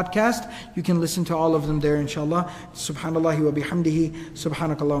 qalaminstitute.org/podcast. You can listen to all of them there inshallah. Subhanallahi wa bihamdihi.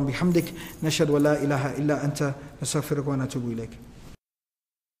 Subhanakallah wa bihamdik. Nashhadu wa la ilaha illa anta. Nastaghfiruka wa natubu ilayk.